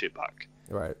 I'll watch it back.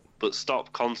 Right. But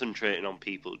stop concentrating on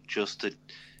people just to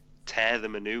tear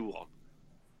them a new one.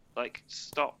 Like,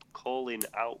 stop calling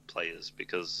out players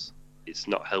because it's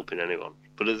not helping anyone.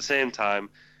 But at the same time,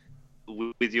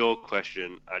 with your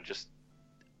question,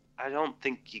 I don't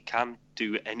think you can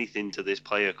do anything to this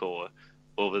player core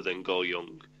other than go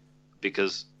young,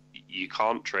 because you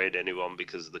can't trade anyone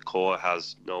because the core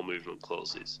has no movement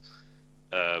clauses.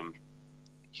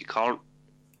 You can't.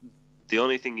 The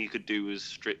only thing you could do is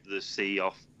strip the C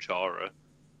off Chara,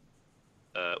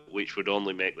 which would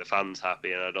only make the fans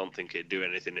happy, and I don't think it'd do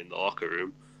anything in the locker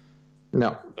room.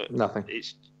 No, nothing.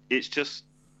 It's just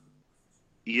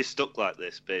you're stuck like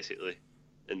this basically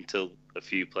until a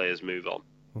few players move on.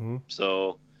 Mm-hmm.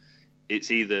 So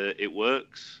it's either it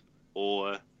works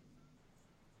or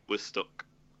we're stuck.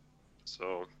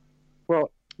 So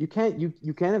Well, you can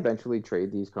eventually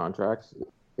trade these contracts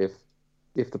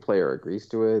if the player agrees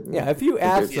to it. Yeah, if you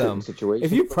ask there's certain them, situations.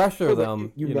 if you pressure But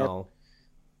them, you know,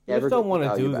 you never just don't get want to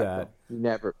value do back, that.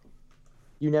 though.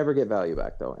 You never get value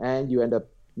back though, and you end up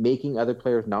making other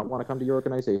players not want to come to your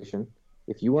organization.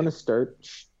 If you want to start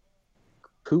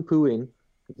poo-pooing,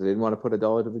 because they didn't want to put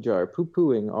 $1 to the jar,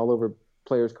 poo-pooing all over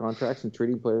players' contracts and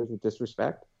treating players with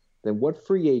disrespect, then what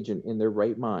free agent in their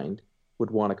right mind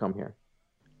would want to come here?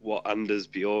 what Anders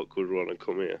Bjork would want to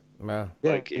come here? Yeah.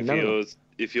 Like none of them.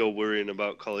 if you're worrying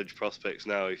about college prospects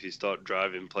now, if you start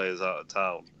driving players out of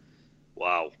town,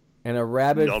 wow, And a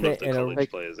rabid none of the college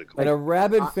players are and coming. a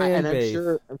rabid fan and I'm base.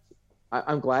 sure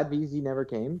I'm glad VZ never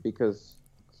came because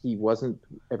he wasn't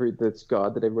that's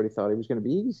God that everybody thought he was going to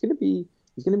be. He's going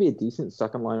to be a decent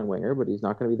second line winger, but he's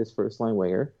not going to be this first line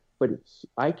winger. But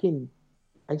I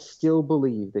still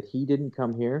believe that he didn't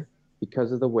come here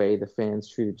because of the way the fans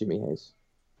treated Jimmy Hayes.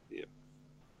 Yeah.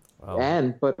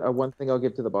 Wow. But one thing I'll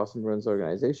give to the Boston Bruins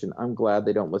organization, I'm glad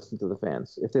they don't listen to the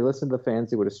fans. If they listened to the fans,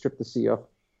 they would have stripped the C off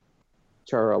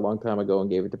Chara a long time ago and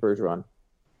gave it to Bergeron.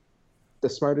 The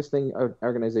smartest thing an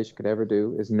organization could ever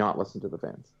do is not listen to the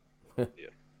fans.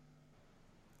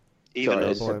 Even Sorry, I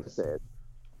us. just have to say it.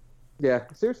 Yeah,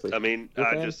 seriously. I mean, Your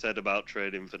I fans- just said about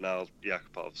trading for Nal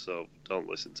Yakupov, so don't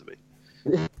listen to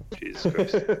me. Jesus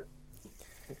Christ.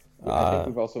 I think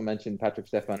we've also mentioned Patrick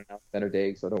Stefan and Alexander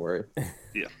Daig, so don't worry.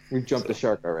 Yeah. We've jumped the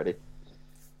shark already.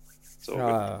 So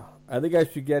good. I think I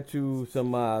should get to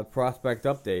some prospect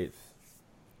updates.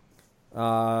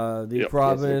 The Yep.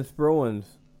 Providence Bruins,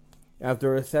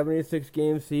 after a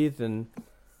 76-game season,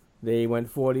 they went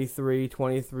 43,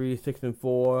 23,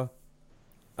 6-4,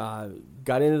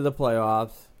 got into the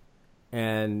playoffs,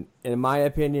 and in my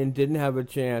opinion, didn't have a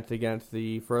chance against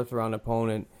the first-round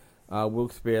opponent,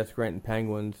 Wilkes-Barre Scranton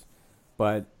Penguins,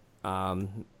 but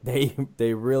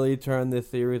they really turned this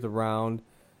series around.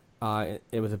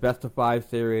 It was a best-of-5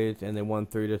 series, and they won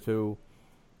 3-2.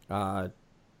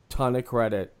 Ton of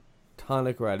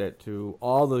credit to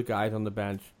all the guys on the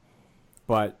bench,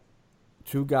 but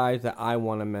two guys that I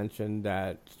want to mention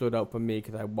that stood out for me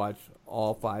because I watched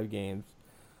all 5 games,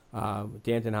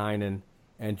 Danton Heinen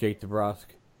and Jake DeBrusk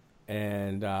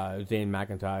and Zane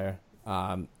McIntyre.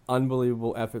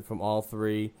 Unbelievable effort from all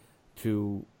three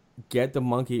to get the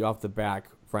monkey off the back,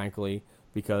 frankly,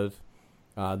 because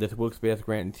this Wilkes-Barre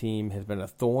Scranton team has been a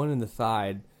thorn in the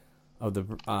side of the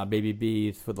Baby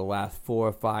Bees for the last 4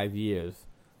 or 5 years.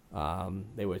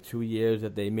 They were 2 years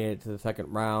that they made it to the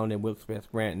second round, and Wilkes-Barre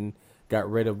Scranton got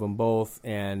rid of them both,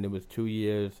 and it was 2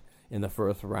 years in the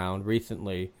first round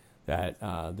recently that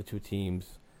the two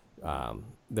teams,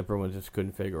 the Bruins just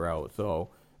couldn't figure out. So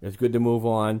it's good to move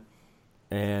on.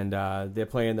 And they're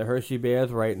playing the Hershey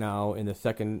Bears right now in the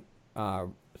second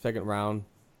round.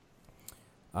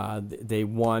 They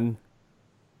won.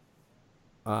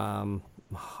 I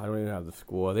don't even have the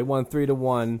score. They won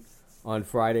 3-1 on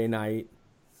Friday night.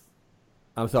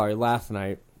 I'm sorry, last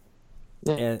night.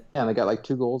 Yeah, and they got like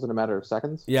 2 goals in a matter of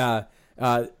seconds. Yeah,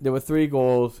 there were 3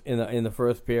 goals in the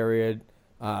first period.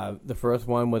 The first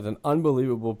one was an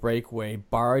unbelievable breakaway,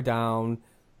 bar down,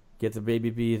 get the Baby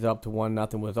Bees up to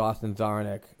 1-0 with Austin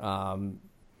Czarnik.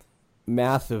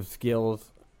 Massive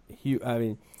skills.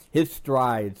 His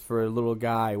strides for a little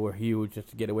guy were huge just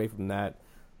to get away from that,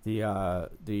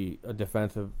 the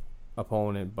defensive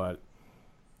opponent. But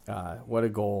what a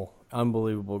goal.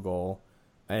 Unbelievable goal.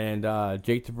 And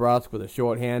Jake DeBrusk with a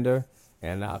shorthander,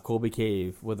 and Colby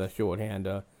Cave with a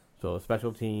shorthander. So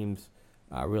special teams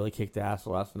really kicked ass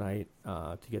last night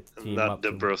to get the team up.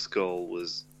 That DeBrusk goal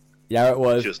was... Yeah, it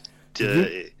was. Just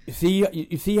dirty.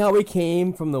 You see how he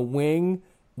came from the wing,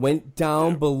 went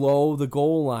down below the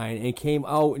goal line, and came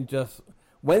out and just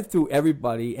went through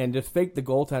everybody and just faked the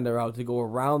goaltender out to go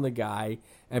around the guy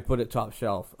and put it top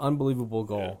shelf. Unbelievable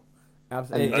goal. Yeah.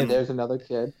 Absolutely. And there's another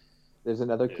kid. There's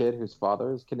another kid whose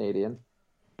father is Canadian,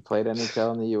 played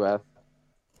NHL in the U.S.,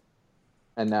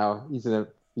 and now he's an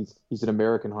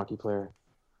American hockey player.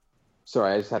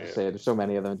 Sorry, I just had to say it. There's so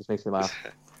many of them. It just makes me laugh.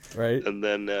 Right. And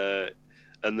then the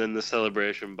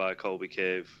celebration by Colby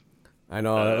Cave. I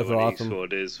know, that was when awesome. He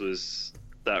scored was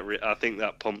that. I think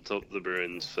that pumped up the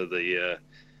Bruins for the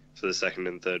second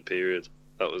and third period.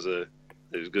 It was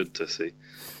good to see.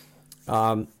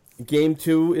 Game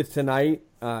 2 is tonight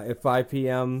at 5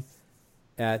 p.m.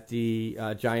 at the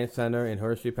Giant Center in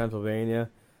Hershey, Pennsylvania.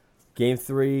 Game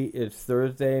 3 is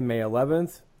Thursday, May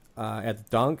 11th at the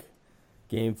Dunk.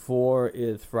 Game 4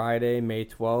 is Friday, May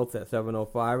 12th at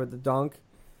 7:05 at the Dunk.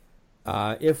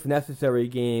 If necessary,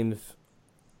 games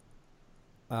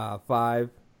 5.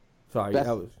 Sorry,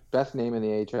 best name in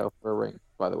the AHL for a rink,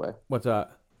 by the way. What's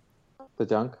that? The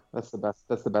Dunk. That's the best.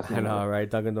 That's the best name. I know, right?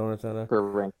 Dunkin' Donuts Center for a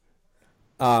rink.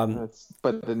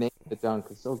 But the name of the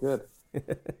Dunk is so good.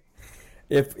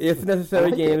 If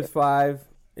necessary, games 5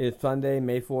 is Sunday,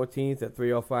 May 14th at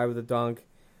 3:05 at the Dunk.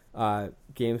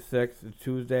 Game 6 is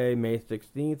Tuesday, May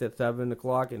 16th at 7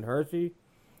 o'clock in Hershey.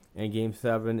 And Game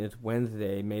 7 is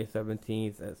Wednesday, May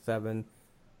 17th at 7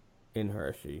 in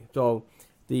Hershey. So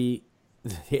the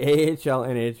AHL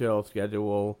NHL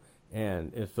schedule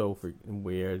and is so freaking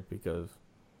weird because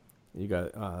you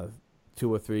got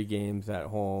 2 or 3 games at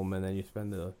home, and then you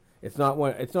spend it's not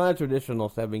a traditional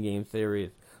 7-game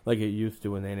series like it used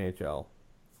to in the NHL.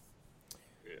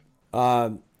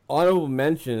 Yeah. Honorable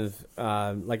mentions,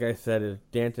 like I said, is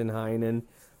Danton Heinen.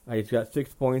 He's got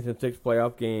 6 points in 6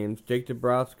 playoff games. Jake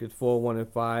DeBrusk is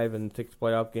 4-1-5 in 6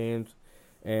 playoff games,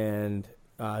 and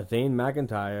Zane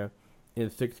McIntyre in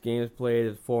 6 games played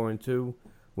is 4-2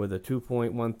 with a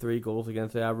 2.13 goals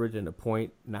against average and a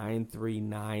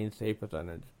 .939 save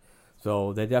percentage.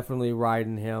 So they're definitely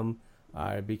riding him.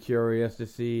 I'd be curious to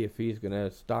see if he's going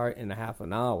to start in a half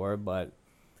an hour, but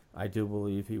I do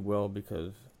believe he will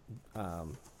because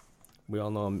we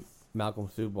all know Malcolm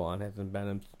Subban hasn't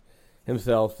been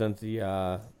himself since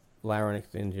the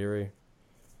larynx injury.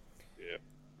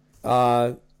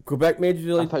 Yeah. Quebec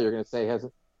Major League. I thought you were going to say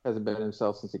hasn't been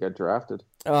himself since he got drafted.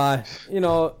 No,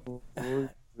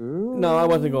 I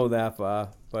wasn't going that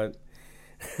far, but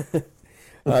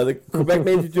the Quebec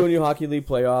Major Junior Hockey League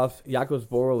playoffs. Jakub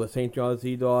Zboril, the St. John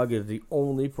Sea Dog, is the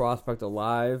only prospect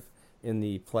alive in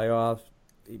the playoffs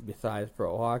besides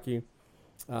pro hockey.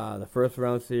 The first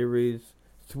round series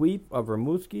sweep of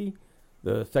Rimouski,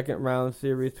 the second round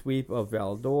series sweep of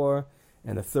Val-d'Or,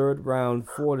 and the third round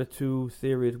 4-2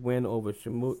 series win over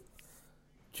Chicoutimi.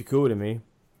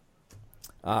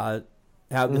 Have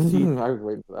the seed. I was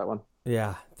waiting for that one.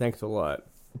 Yeah, thanks a lot.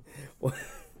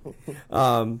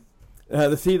 The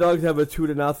Sea Dogs have a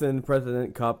 2-0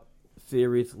 President Cup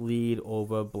Series lead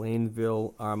over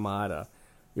Blainville Armada.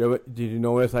 Did you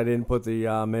notice I didn't put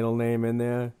the middle name in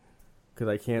there? Because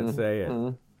I can't say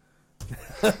it.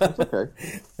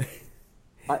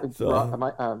 It's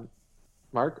okay.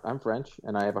 Mark, I'm French,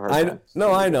 and I have a hard time.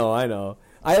 No, I know.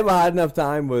 I have a hard enough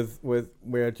time with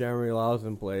where Jeremy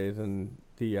Lawson plays and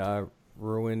the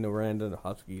Rouyn-Noranda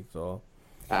Huskies. So,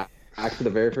 actually, the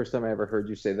very first time I ever heard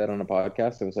you say that on a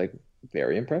podcast, it was like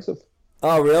very impressive.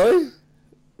 Oh, really?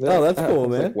 Oh, that's cool,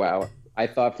 man. Like, wow. I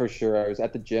thought for sure I was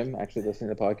at the gym actually listening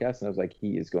to the podcast, and I was like,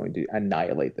 he is going to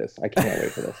annihilate this. I can't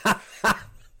wait for this.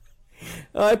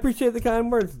 I appreciate the kind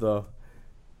words, though.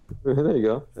 There you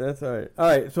go. That's all right. All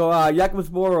right, so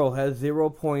Yakubsboro has 0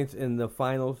 points in the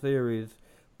final series,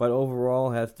 but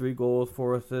overall has 3 goals,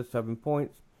 4 assists, 7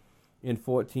 points in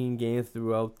 14 games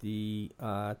throughout the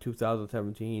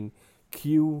 2017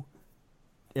 QMJHL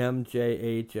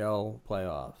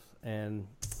playoffs. And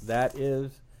that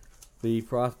is the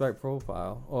prospect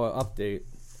profile or update.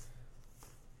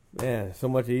 Man, so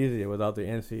much easier without the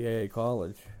NCAA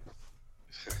college.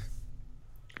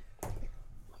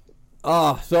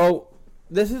 So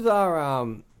this is our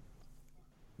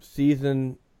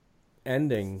season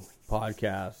ending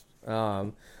podcast.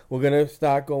 We're gonna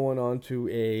start going on to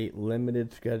a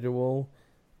limited schedule.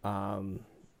 I'm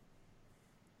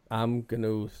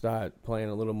gonna start playing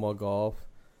a little more golf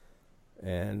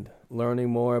and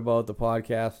learning more about the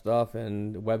podcast stuff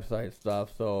and website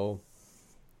stuff. So,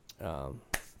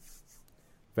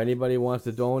 if anybody wants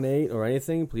to donate or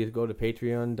anything, please go to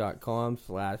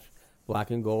patreon.com/Black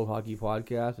and Gold Hockey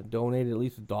Podcast and donate at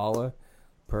least $1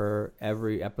 per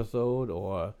every episode.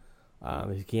 Or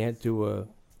if you can't do a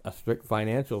strict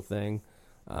financial thing,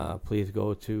 please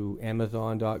go to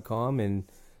Amazon.com and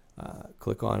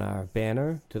click on our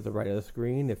banner to the right of the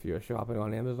screen if you're shopping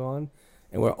on Amazon.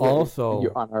 And we're also...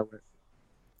 You're on our...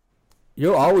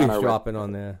 You're always shopping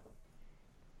on there.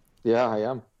 Yeah, I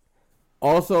am.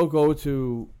 Also go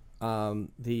to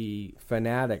the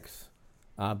Fanatics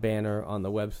banner on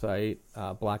the website,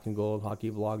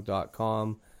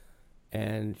 blackandgoldhockeyblog.com,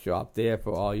 and shop there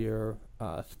for all your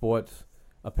sports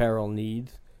apparel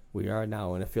needs. We are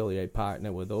now an affiliate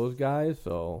partner with those guys,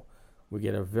 so we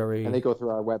get a very... And they go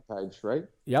through our webpage, right?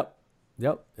 Yep.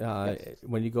 Yes.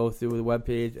 When you go through the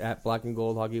webpage at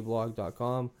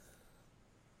blackandgoldhockeyblog.com,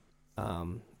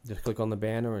 just click on the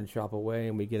banner and shop away,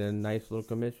 and we get a nice little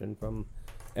commission from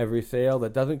every sale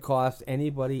that doesn't cost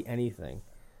anybody anything.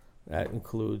 That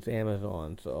includes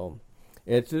Amazon. So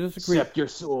it's just a great... Except your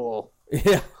soul.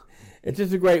 Yeah. It's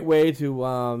just a great way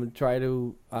to try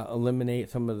to eliminate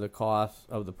some of the costs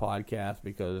of the podcast,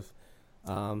 because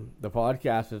the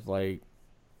podcast is like...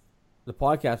 The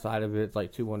podcast side of it is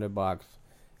like $200,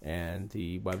 and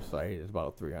the website is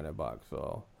about $300.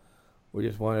 So we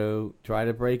just want to try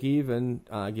to break even,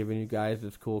 giving you guys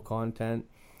this cool content.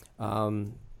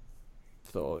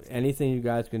 So anything you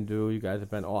guys can do, you guys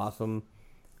have been awesome.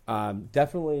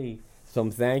 Definitely some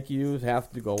thank yous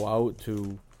have to go out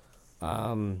to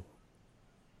a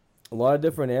lot of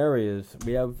different areas.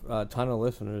 We have a ton of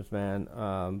listeners, man.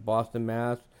 Boston,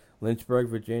 Mass, Lynchburg,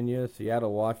 Virginia,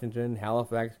 Seattle, Washington,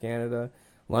 Halifax, Canada,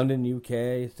 London,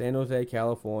 UK, San Jose,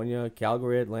 California,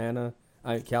 Calgary, Atlanta,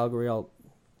 Calgary,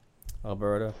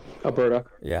 Alberta. Alberta.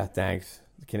 Yeah, thanks.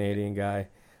 The Canadian guy.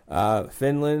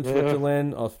 Finland,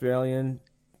 Switzerland,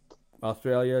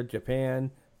 Australia,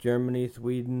 Japan, Germany,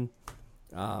 Sweden.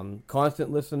 Constant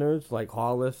listeners like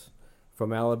Hollis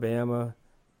from Alabama,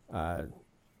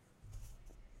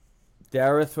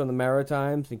 Darius from the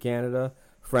Maritimes in Canada,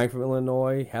 Frank from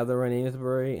Illinois, Heather in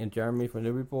Amesbury, and Jeremy from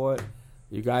Newburyport.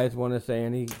 You guys want to say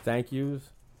any thank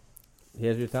yous?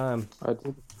 Here's your time.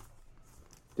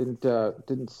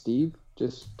 Didn't Steve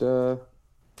just?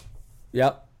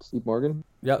 Yep. Steve Morgan.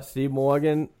 Yep. Steve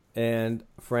Morgan and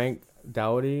Frank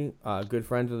Dowdy, good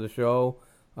friends of the show,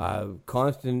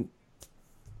 constant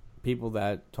people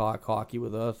that talk hockey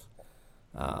with us.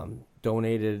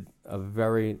 Donated a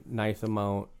very nice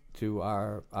amount to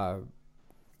our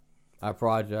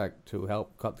project to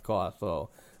help cut the cost. So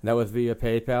that was via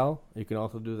PayPal. You can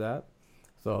also do that.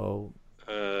 So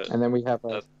and then we have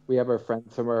our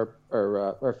friends from our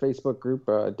Facebook group,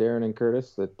 Darren and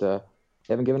Curtis, that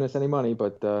haven't given us any money,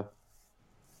 but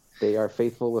they are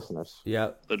faithful listeners.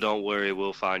 Yeah. But don't worry,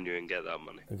 we'll find you and get that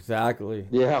money. Exactly.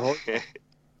 Yeah.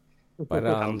 But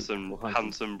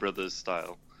handsome brothers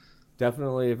style.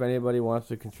 Definitely, if anybody wants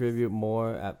to contribute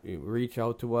more, reach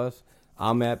out to us.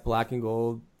 I'm at Black and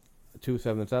Gold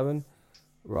 277.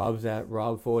 Rob's at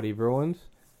Rob40 Bruins.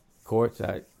 Court's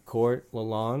at Court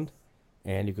Lalonde.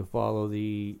 And you can follow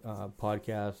the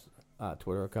podcast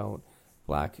Twitter account,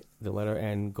 Black, the letter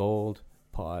N, Gold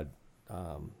Pod,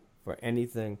 for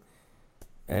anything.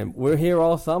 And we're here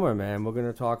all summer, man. We're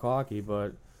going to talk hockey,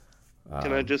 but...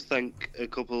 Can I just thank a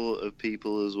couple of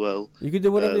people as well? You can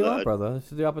do whatever you want, brother.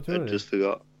 This is the opportunity. I just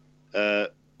forgot.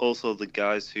 Also, the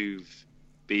guys who've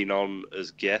been on as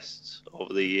guests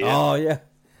over the year. Oh, yeah.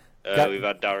 We've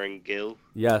had Darren Gill.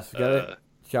 Yes, got it.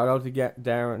 Shout out to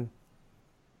Darren.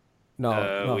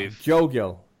 No, Joe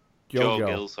Gill. Joe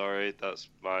Gill, sorry. That's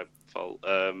my fault.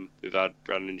 We've had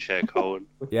Brandon Shea Cohen.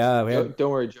 Yeah, we have...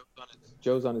 Don't worry, Joe's on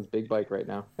Joe's on his big bike right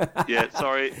now. Yeah,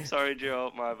 sorry,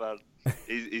 Joe, my bad.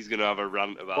 He's gonna have a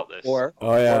rant about this. Or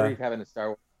he's having a Star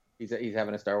Wars. He's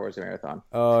having a Star Wars marathon.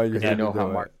 Oh, you had to know do how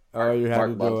it. Mark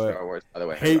Loves Star Wars, by the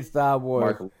way. Hate Star Wars.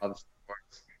 Mark loves Star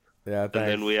Wars. Yeah, thanks. And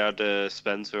then we had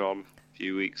Spencer on a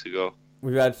few weeks ago.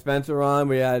 We had Spencer on.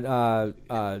 We had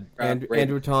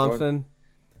Andrew Thompson.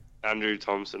 Andrew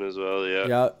Thompson as well, yeah.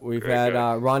 Yeah, we've had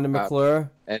Rhonda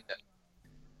McClure. And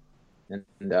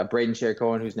Braden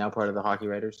Sher-Cohen, who's now part of the Hockey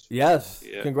Writers. Yes.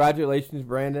 Yeah. Congratulations,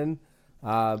 Brandon.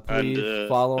 Please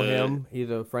follow him. He's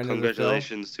a friend of the show.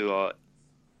 Congratulations to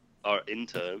our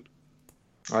intern.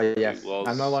 Oh, yes.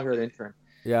 I'm no longer an intern.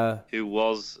 Yeah. Who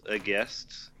was a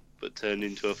guest, but turned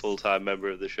into a full-time member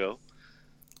of the show.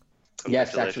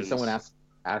 Yes, actually, someone asked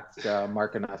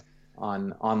Mark and us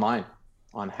online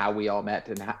on how we all met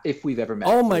and if we've ever met.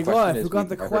 Oh, my God. I forgot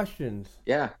the questions.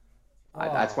 Yeah.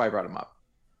 That's why I brought them up.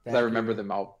 I remember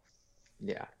them all.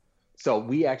 Yeah. So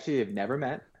we actually have never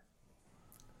met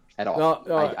at all.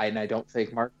 No. And I don't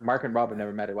think Mark and Rob have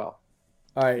never met as well.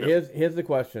 All right, here's the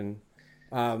question.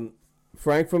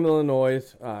 Frank from Illinois,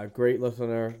 great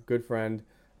listener, good friend.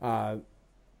 I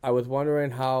was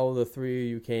wondering how the three of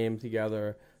you came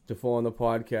together to form the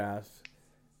podcast,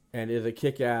 and is a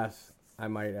kick-ass, I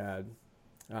might add,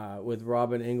 with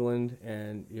Robin England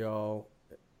and y'all.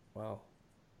 Well,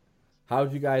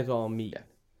 how'd you guys all meet?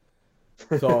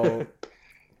 Yeah. So,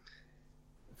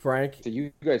 Frank. So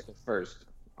you guys go first,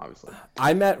 obviously.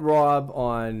 I met Rob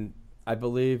on, I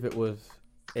believe it was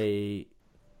I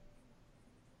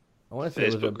want to say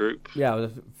Facebook it was a group. Yeah, it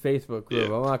was a Facebook group.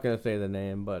 Yeah. I'm not going to say the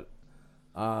name, but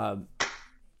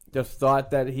just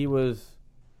thought that he was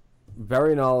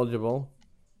very knowledgeable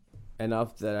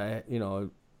enough that I,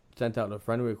 sent out a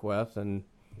friend request and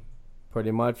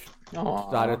pretty much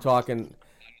started talking.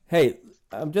 Hey,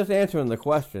 I'm just answering the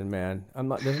question, man.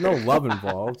 There's no love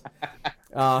involved.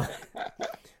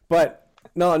 But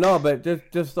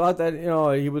just thought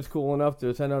that, he was cool enough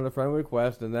to send out a friend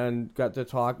request, and then got to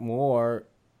talk more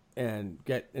and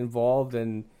get involved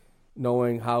in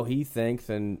knowing how he thinks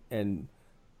and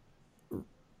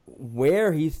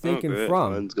where he's thinking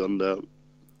from. Mine's gone down.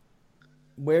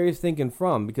 Where he's thinking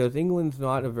from, because England's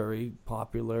not a very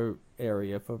popular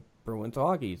area for Bruins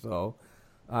hockey, so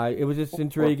it was just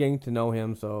intriguing to know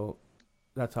him, so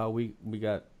that's how we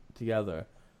got together.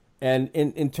 And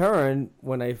in turn,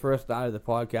 when I first started the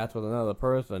podcast with another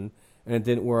person, and it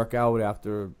didn't work out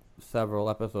after several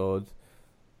episodes,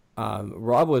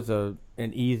 Rob was an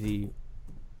easy...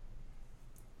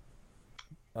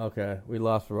 Okay, we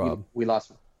lost Rob. We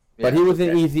lost him. Yeah, but he was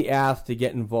an easy ass to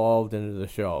get involved into the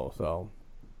show, so...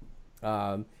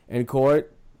 and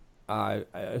Court,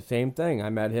 same thing. I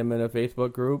met him in a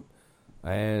Facebook group,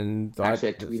 and actually,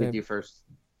 I tweeted you first.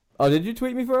 Oh, did you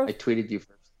tweet me first? I tweeted you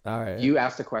first. All right. You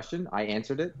asked a question, I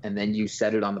answered it, and then you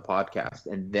said it on the podcast,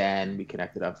 and then we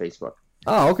connected on Facebook.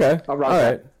 Oh, okay. All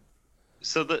right.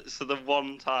 So the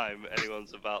one time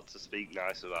anyone's about to speak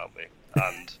nice about me,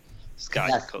 and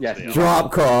Skype cuts me off.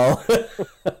 Drop call.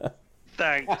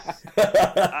 Thanks.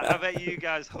 I bet you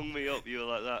guys hung me up. You were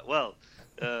like that. Well,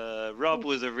 Rob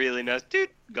was a really nice dude.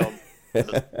 Gone.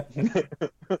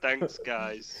 Thanks,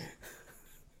 guys.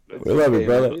 We love you,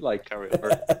 brother. We carry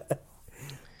over.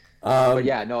 But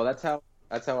yeah, no, that's how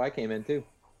I came in too.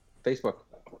 Facebook.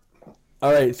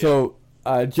 All right, so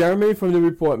Jeremy from the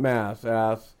Report Mass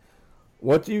asks,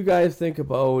 what do you guys think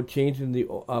about changing the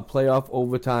playoff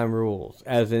overtime rules,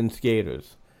 as in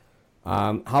skaters?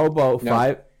 How about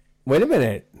five? Wait a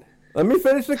minute. Let me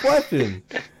finish the question.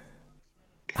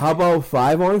 How about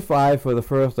 5-on-5 for the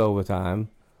first overtime,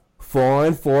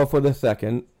 4-on-4 for the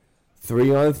second,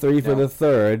 3-on-3 for the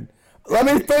third? Let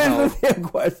me finish the damn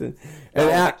question.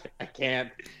 And I can't.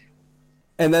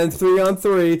 And then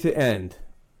 3-on-3 to end.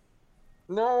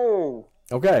 No.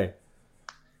 Okay.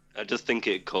 I just think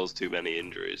it caused too many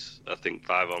injuries. I think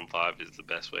 5-on-5 is the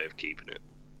best way of keeping it.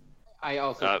 I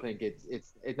also think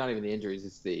it's not even the injuries.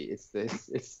 It's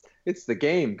the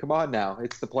game. Come on now,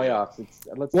 it's the playoffs.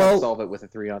 Let's not solve it with a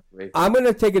 3-on-3. I'm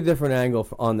gonna take a different angle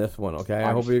on this one. Okay,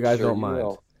 I hope you guys don't mind.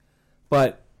 Will.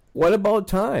 But what about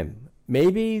time?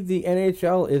 Maybe the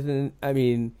NHL isn't. I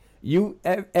mean,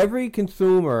 every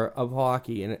consumer of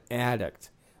hockey and an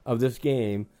addict of this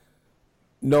game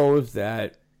knows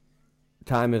that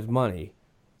time is money.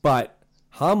 But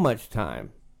how much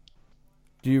time?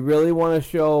 Do you really want to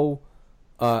show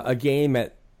a game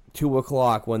at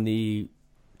 2:00 when the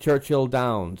Churchill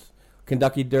Downs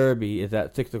Kentucky Derby is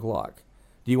at 6:00?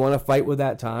 Do you want to fight with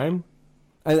that time?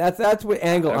 And that's what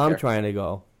angle I'm trying to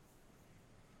go.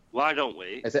 Why don't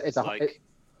we?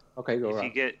 Okay, go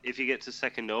on. If you get to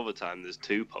second overtime, there's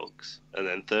 2 pucks, and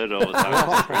then third overtime,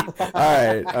 there's 3 pucks.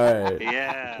 All right.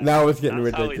 Yeah. Now it's getting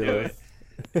that's ridiculous. How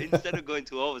we do it. Instead of going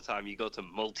to overtime, you go to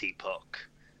multi-puck,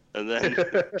 and then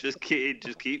just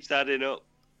keeps adding up.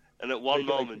 And at one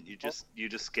moment, you're just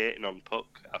skating on puck.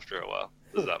 After a while,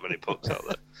 there's that many pucks out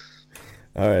there.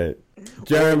 All right,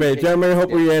 Jeremy, I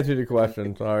hope we answered your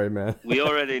question. Sorry, man. We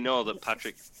already know that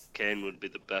Patrick Kane would be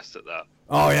the best at that.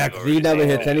 Oh yeah, because he never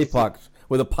hits any pucks.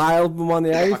 With a pile of them on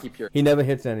the ice, he never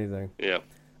hits anything. Yeah.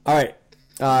 All right,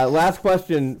 last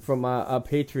question from a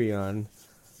Patreon.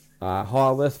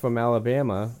 Hollis from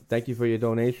Alabama. Thank you for your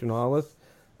donation, Hollis.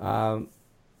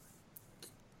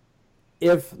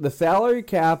 If the salary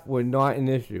cap were not an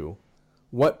issue,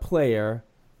 what player,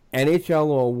 NHL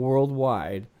or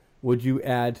worldwide, would you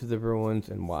add to the Bruins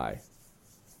and why?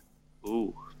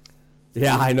 Ooh.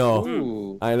 Yeah, I know.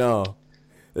 Ooh. I know.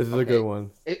 This is a good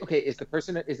one. Okay, is the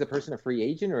person a free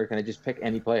agent, or can I just pick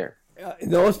any player?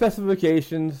 No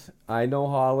specifications. I know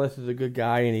Hollis is a good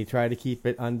guy, and he tried to keep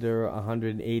it under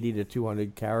 180 to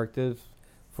 200 characters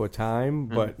for time.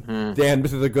 But damn,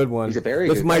 this is a good one. He's a very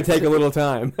this good might guy. take a little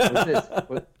time.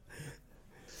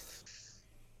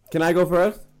 Can I go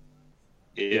first?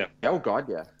 Yeah. Oh God,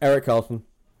 yeah. Erik Karlsson.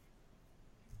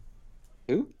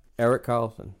 Who? Erik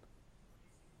Karlsson.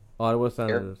 Ottawa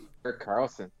Senators. Erik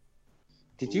Karlsson.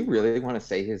 Did you really want to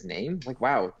say his name? Like,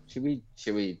 wow. Should we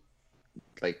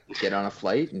like get on a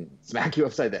flight and smack you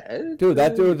upside the head? Dude,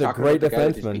 that dude's a Talking great about the guy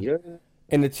that just beat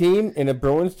defenseman. us? In a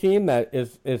Bruins team that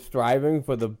is striving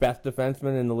for the best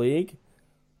defenseman in the league.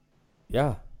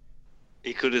 Yeah.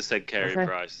 He could have said Carey Okay.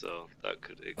 Price, though. That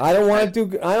could. I don't want to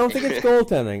do. I don't think it's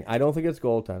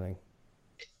goaltending.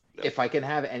 If I can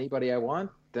have anybody I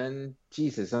want, then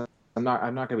Jesus, I'm not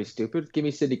gonna be stupid. Give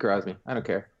me Sidney Crosby. I don't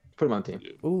care. Put him on the team.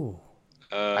 Ooh.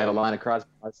 I have a line of Crosby,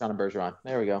 Marchand, and Bergeron.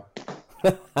 There we go.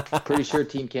 Pretty sure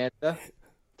Team Canada,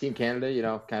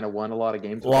 kind of won a lot of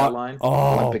games with that line.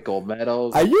 Oh. Olympic gold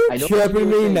medals. Are you I know chirping what you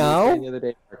were me saying now? the other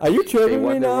day. Are you chirping They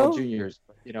won me their now? World Juniors.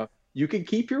 But, you can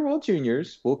keep your World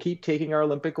Juniors. We'll keep taking our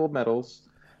Olympic gold medals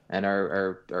and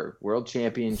our World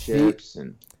Championships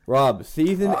and. Rob,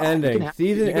 season ending,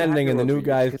 and the new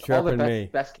guy's chirping me.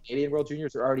 Best Canadian World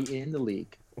Juniors are already in the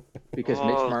league because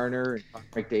Mitch Marner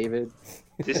and McDavid.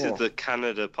 This is the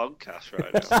Canada podcast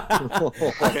right now.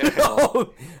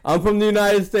 No, I'm from the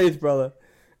United States, brother.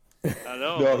 I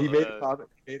know. No, he made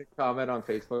a comment on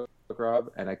Facebook,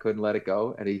 Rob, and I couldn't let it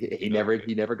go. And he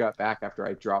never got back after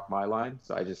I dropped my line.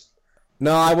 So I just.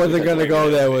 No, I wasn't gonna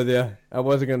go there with you.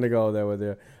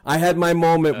 I had my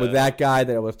moment with that guy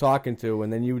that I was talking to,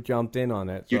 and then you jumped in on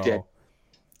it. So. You did.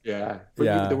 Yeah. But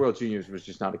Yeah. The World Juniors was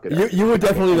just not a good idea. You were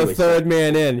definitely the third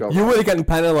man in. Go. You would have gotten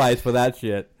penalized for that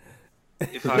shit.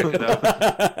 If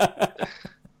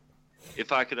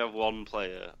I could have one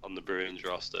player on the Bruins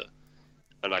roster,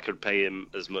 and I could pay him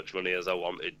as much money as I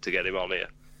wanted to get him on here,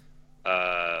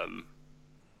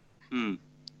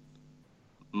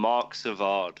 Mark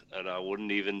Savard, and I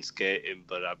wouldn't even skate him,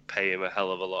 but I'd pay him a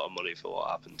hell of a lot of money for what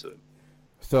happened to him.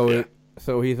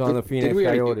 So he's on the Phoenix Did we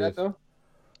already do Coyotes. that, though?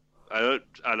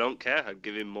 I don't care. I'd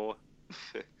give him more.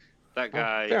 That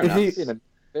guy. Fair enough. He's a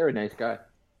very nice guy.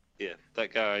 Yeah,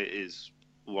 that guy is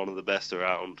one of the best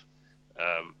around.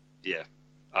 Yeah,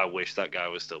 I wish that guy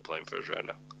was still playing for us right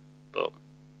now, but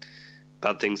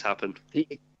bad things happen.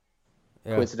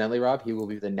 Yeah. Coincidentally, Rob, he will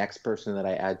be the next person that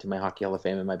I add to my Hockey Hall of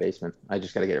Fame in my basement. I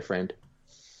just got to get it framed.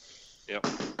 Yep.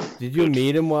 Did you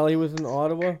meet him while he was in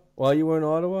Ottawa? While you were in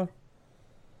Ottawa?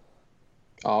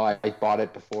 Oh, I bought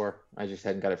it before. I just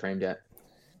hadn't got it framed yet.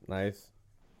 Nice.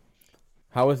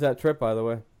 How was that trip, by the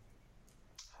way?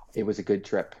 It was a good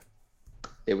trip.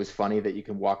 It was funny that you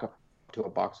can walk up to a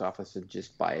box office and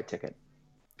just buy a ticket.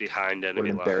 Behind What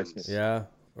enemy an lines. embarrassment. Yeah,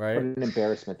 right? What an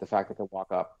embarrassment, the fact that they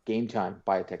walk up. Game time,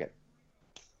 buy a ticket.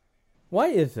 Why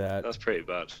is that? That's pretty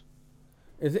bad.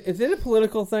 Is it a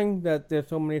political thing that there's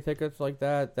so many tickets like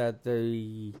that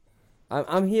they?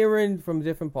 I'm hearing from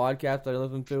different podcasts I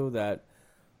listen to that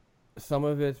some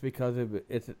of it's because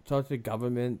it's such a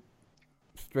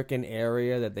government-stricken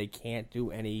area that they can't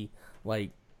do any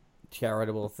like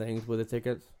charitable things with the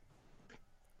tickets.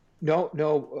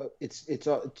 No,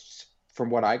 it's from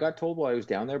what I got told while I was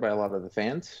down there by a lot of the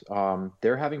fans.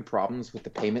 They're having problems with the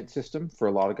payment system for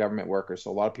a lot of government workers.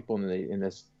 So a lot of people in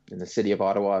the city of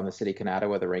Ottawa and the city of Canada,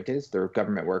 where the rink is, they're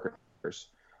government workers,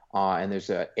 and there's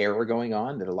an error going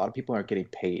on that a lot of people aren't getting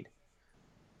paid,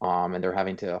 and they're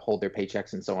having to hold their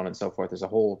paychecks and so on and so forth. There's a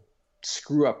whole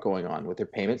screw up going on with their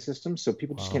payment system, so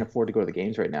people just can't afford to go to the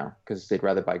games right now because they'd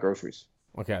rather buy groceries.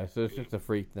 Okay, so it's just a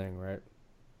freak thing, right?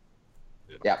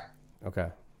 Yeah. Okay.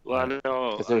 Well, I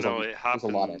know There's it a lot of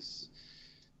happens.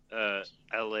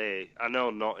 LA, I know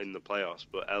not in the playoffs,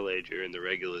 but LA during the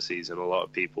regular season, a lot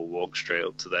of people walk straight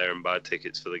up to there and buy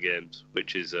tickets for the games,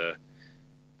 which is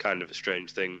kind of a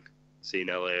strange thing, seeing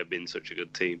LA being such a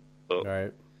good team. But,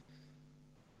 Right.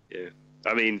 Yeah.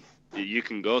 I mean, you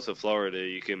can go to Florida,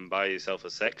 you can buy yourself a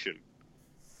section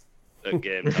at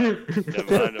game time.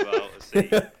 Never mind about a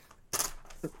seat.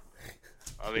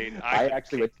 I mean, I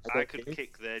could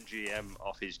kick their GM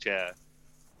off his chair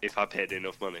if I paid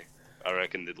enough money. I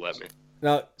reckon they'd let me.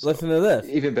 Now, listen to this.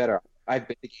 Even better, I've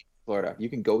been to Florida. You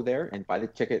can go there and buy the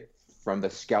ticket from the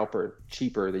scalper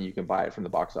cheaper than you can buy it from the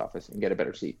box office and get a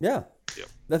better seat. Yeah.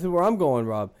 That's where I'm going,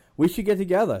 Rob. We should get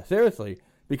together, seriously.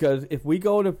 Because if we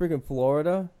go to freaking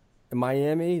Florida, in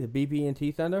Miami, the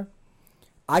BB&T Center,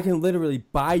 I can literally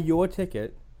buy your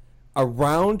ticket, a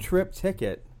round-trip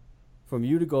ticket, from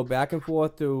you to go back and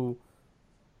forth to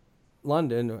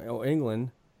London or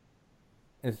England.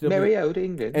 And still Marry out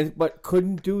England. But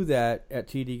couldn't do that at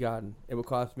TD Garden. It would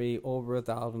cost me over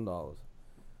 $1,000.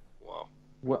 Wow.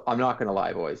 Well, I'm not going to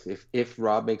lie, boys. If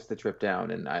Rob makes the trip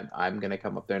down and I'm going to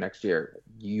come up there next year,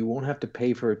 you won't have to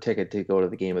pay for a ticket to go to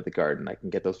the game at the Garden. I can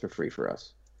get those for free for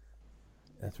us.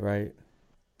 That's right.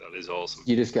 That is awesome.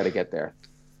 You just got to get there.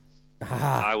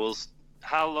 I will.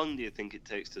 How long do you think it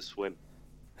takes to swim?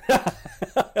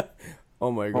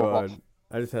 Oh my God.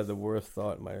 I just had the worst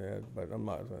thought in my head, but I'm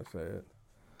not going to say it.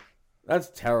 That's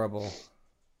terrible.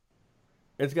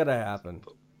 It's got to happen.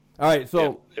 All right,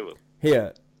 so Yeah, it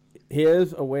will.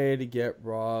 here's a way to get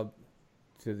Rob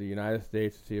to the United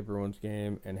States to see a Bruins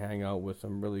game and hang out with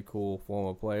some really cool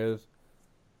former players.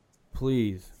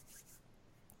 Please,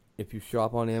 if you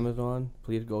shop on Amazon,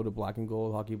 please go to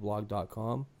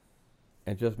blackandgoldhockeyblog.com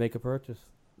and just make a purchase.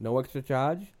 No extra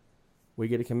charge. We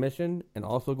get a commission, and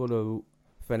also go to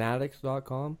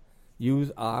fanatics.com.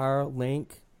 Use our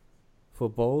link for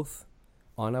both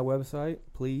on our website.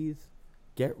 Please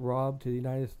get Rob to the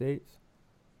United States.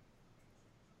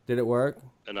 Did it work?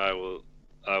 And I will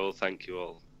thank you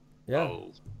all. Yeah.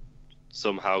 I'll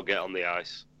somehow get on the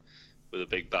ice with a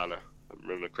big banner and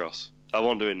run across. I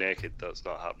won't do it naked. That's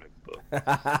not happening.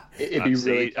 But It'd be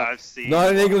really tough. I've seen Not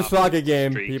an what English happens soccer to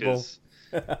game, streakers. people.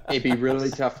 It'd be really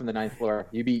tough from the 9th floor.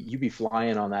 You'd be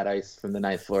flying on that ice from the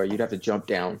 9th floor. You'd have to jump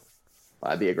down.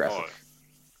 That'd be aggressive.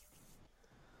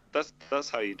 Oh, that's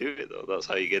how you do it, though. That's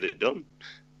how you get it done.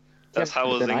 That's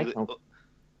how then us I English. don't- Have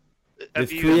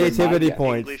There's you creativity ever seen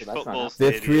points. English That's not football happening.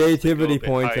 There's stadiums creativity that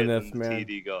go a bit points in higher this, than man.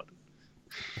 TD Garden?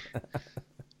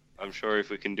 I'm sure if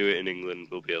we can do it in England,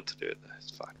 we'll be able to do it there.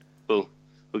 It's fine. We'll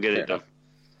get it Fair done.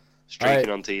 Streaking Alright.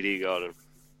 on TD Garden.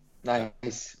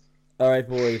 Nice. All right,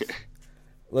 boys.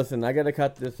 Listen, I got to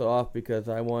cut this off because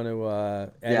I want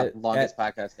to edit. Longest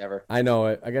podcast ever. I know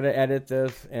it. I got to edit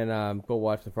this and go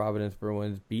watch the Providence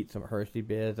Bruins beat some Hershey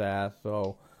Bears ass.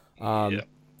 So,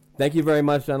 Thank you very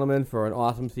much, gentlemen, for an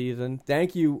awesome season.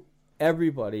 Thank you,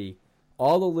 everybody,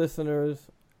 all the listeners,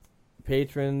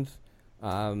 patrons,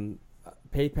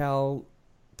 PayPal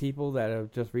people that have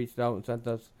just reached out and sent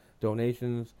us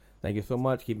donations. Thank you so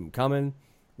much. Keep them coming.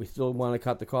 We still want to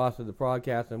cut the cost of the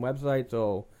podcast and website,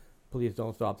 so please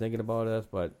don't stop thinking about us.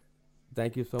 But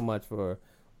thank you so much for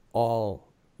all.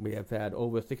 We have had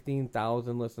over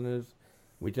 16,000 listeners.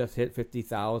 We just hit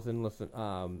 50,000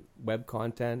 web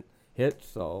content hits,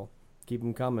 so keep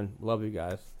them coming. Love you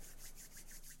guys.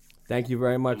 Thank you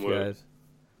very much, guys.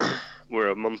 We're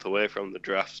a month away from the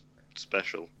draft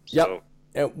special. Yep. So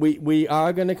And we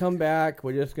are going to come back.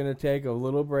 We're just going to take a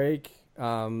little break.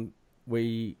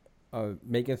 We are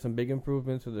making some big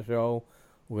improvements to the show.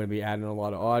 We're going to be adding a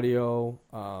lot of audio,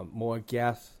 more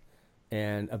guests,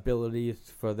 and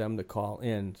abilities for them to call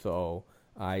in. So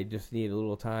I just need a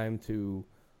little time to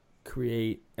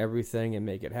create everything and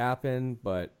make it happen.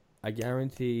 But I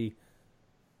guarantee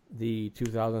the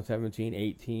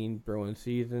 2017-18 Bruins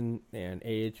season and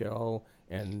AHL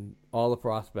and all the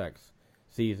prospects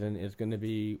season is going to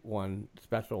be one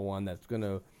special one that's going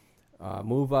to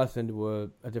move us into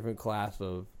a different class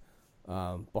of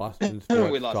Boston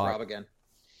sports We lost talk. Rob again.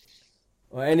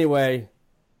 Well, anyway,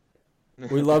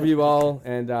 we love you all,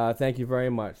 and thank you very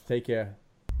much. Take care.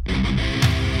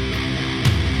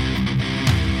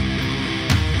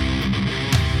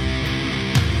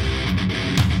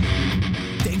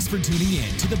 Thanks for tuning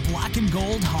in to the Black and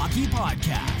Gold Hockey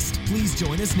Podcast. Please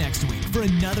join us next week for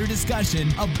another discussion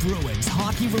of Bruins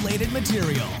hockey-related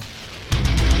material.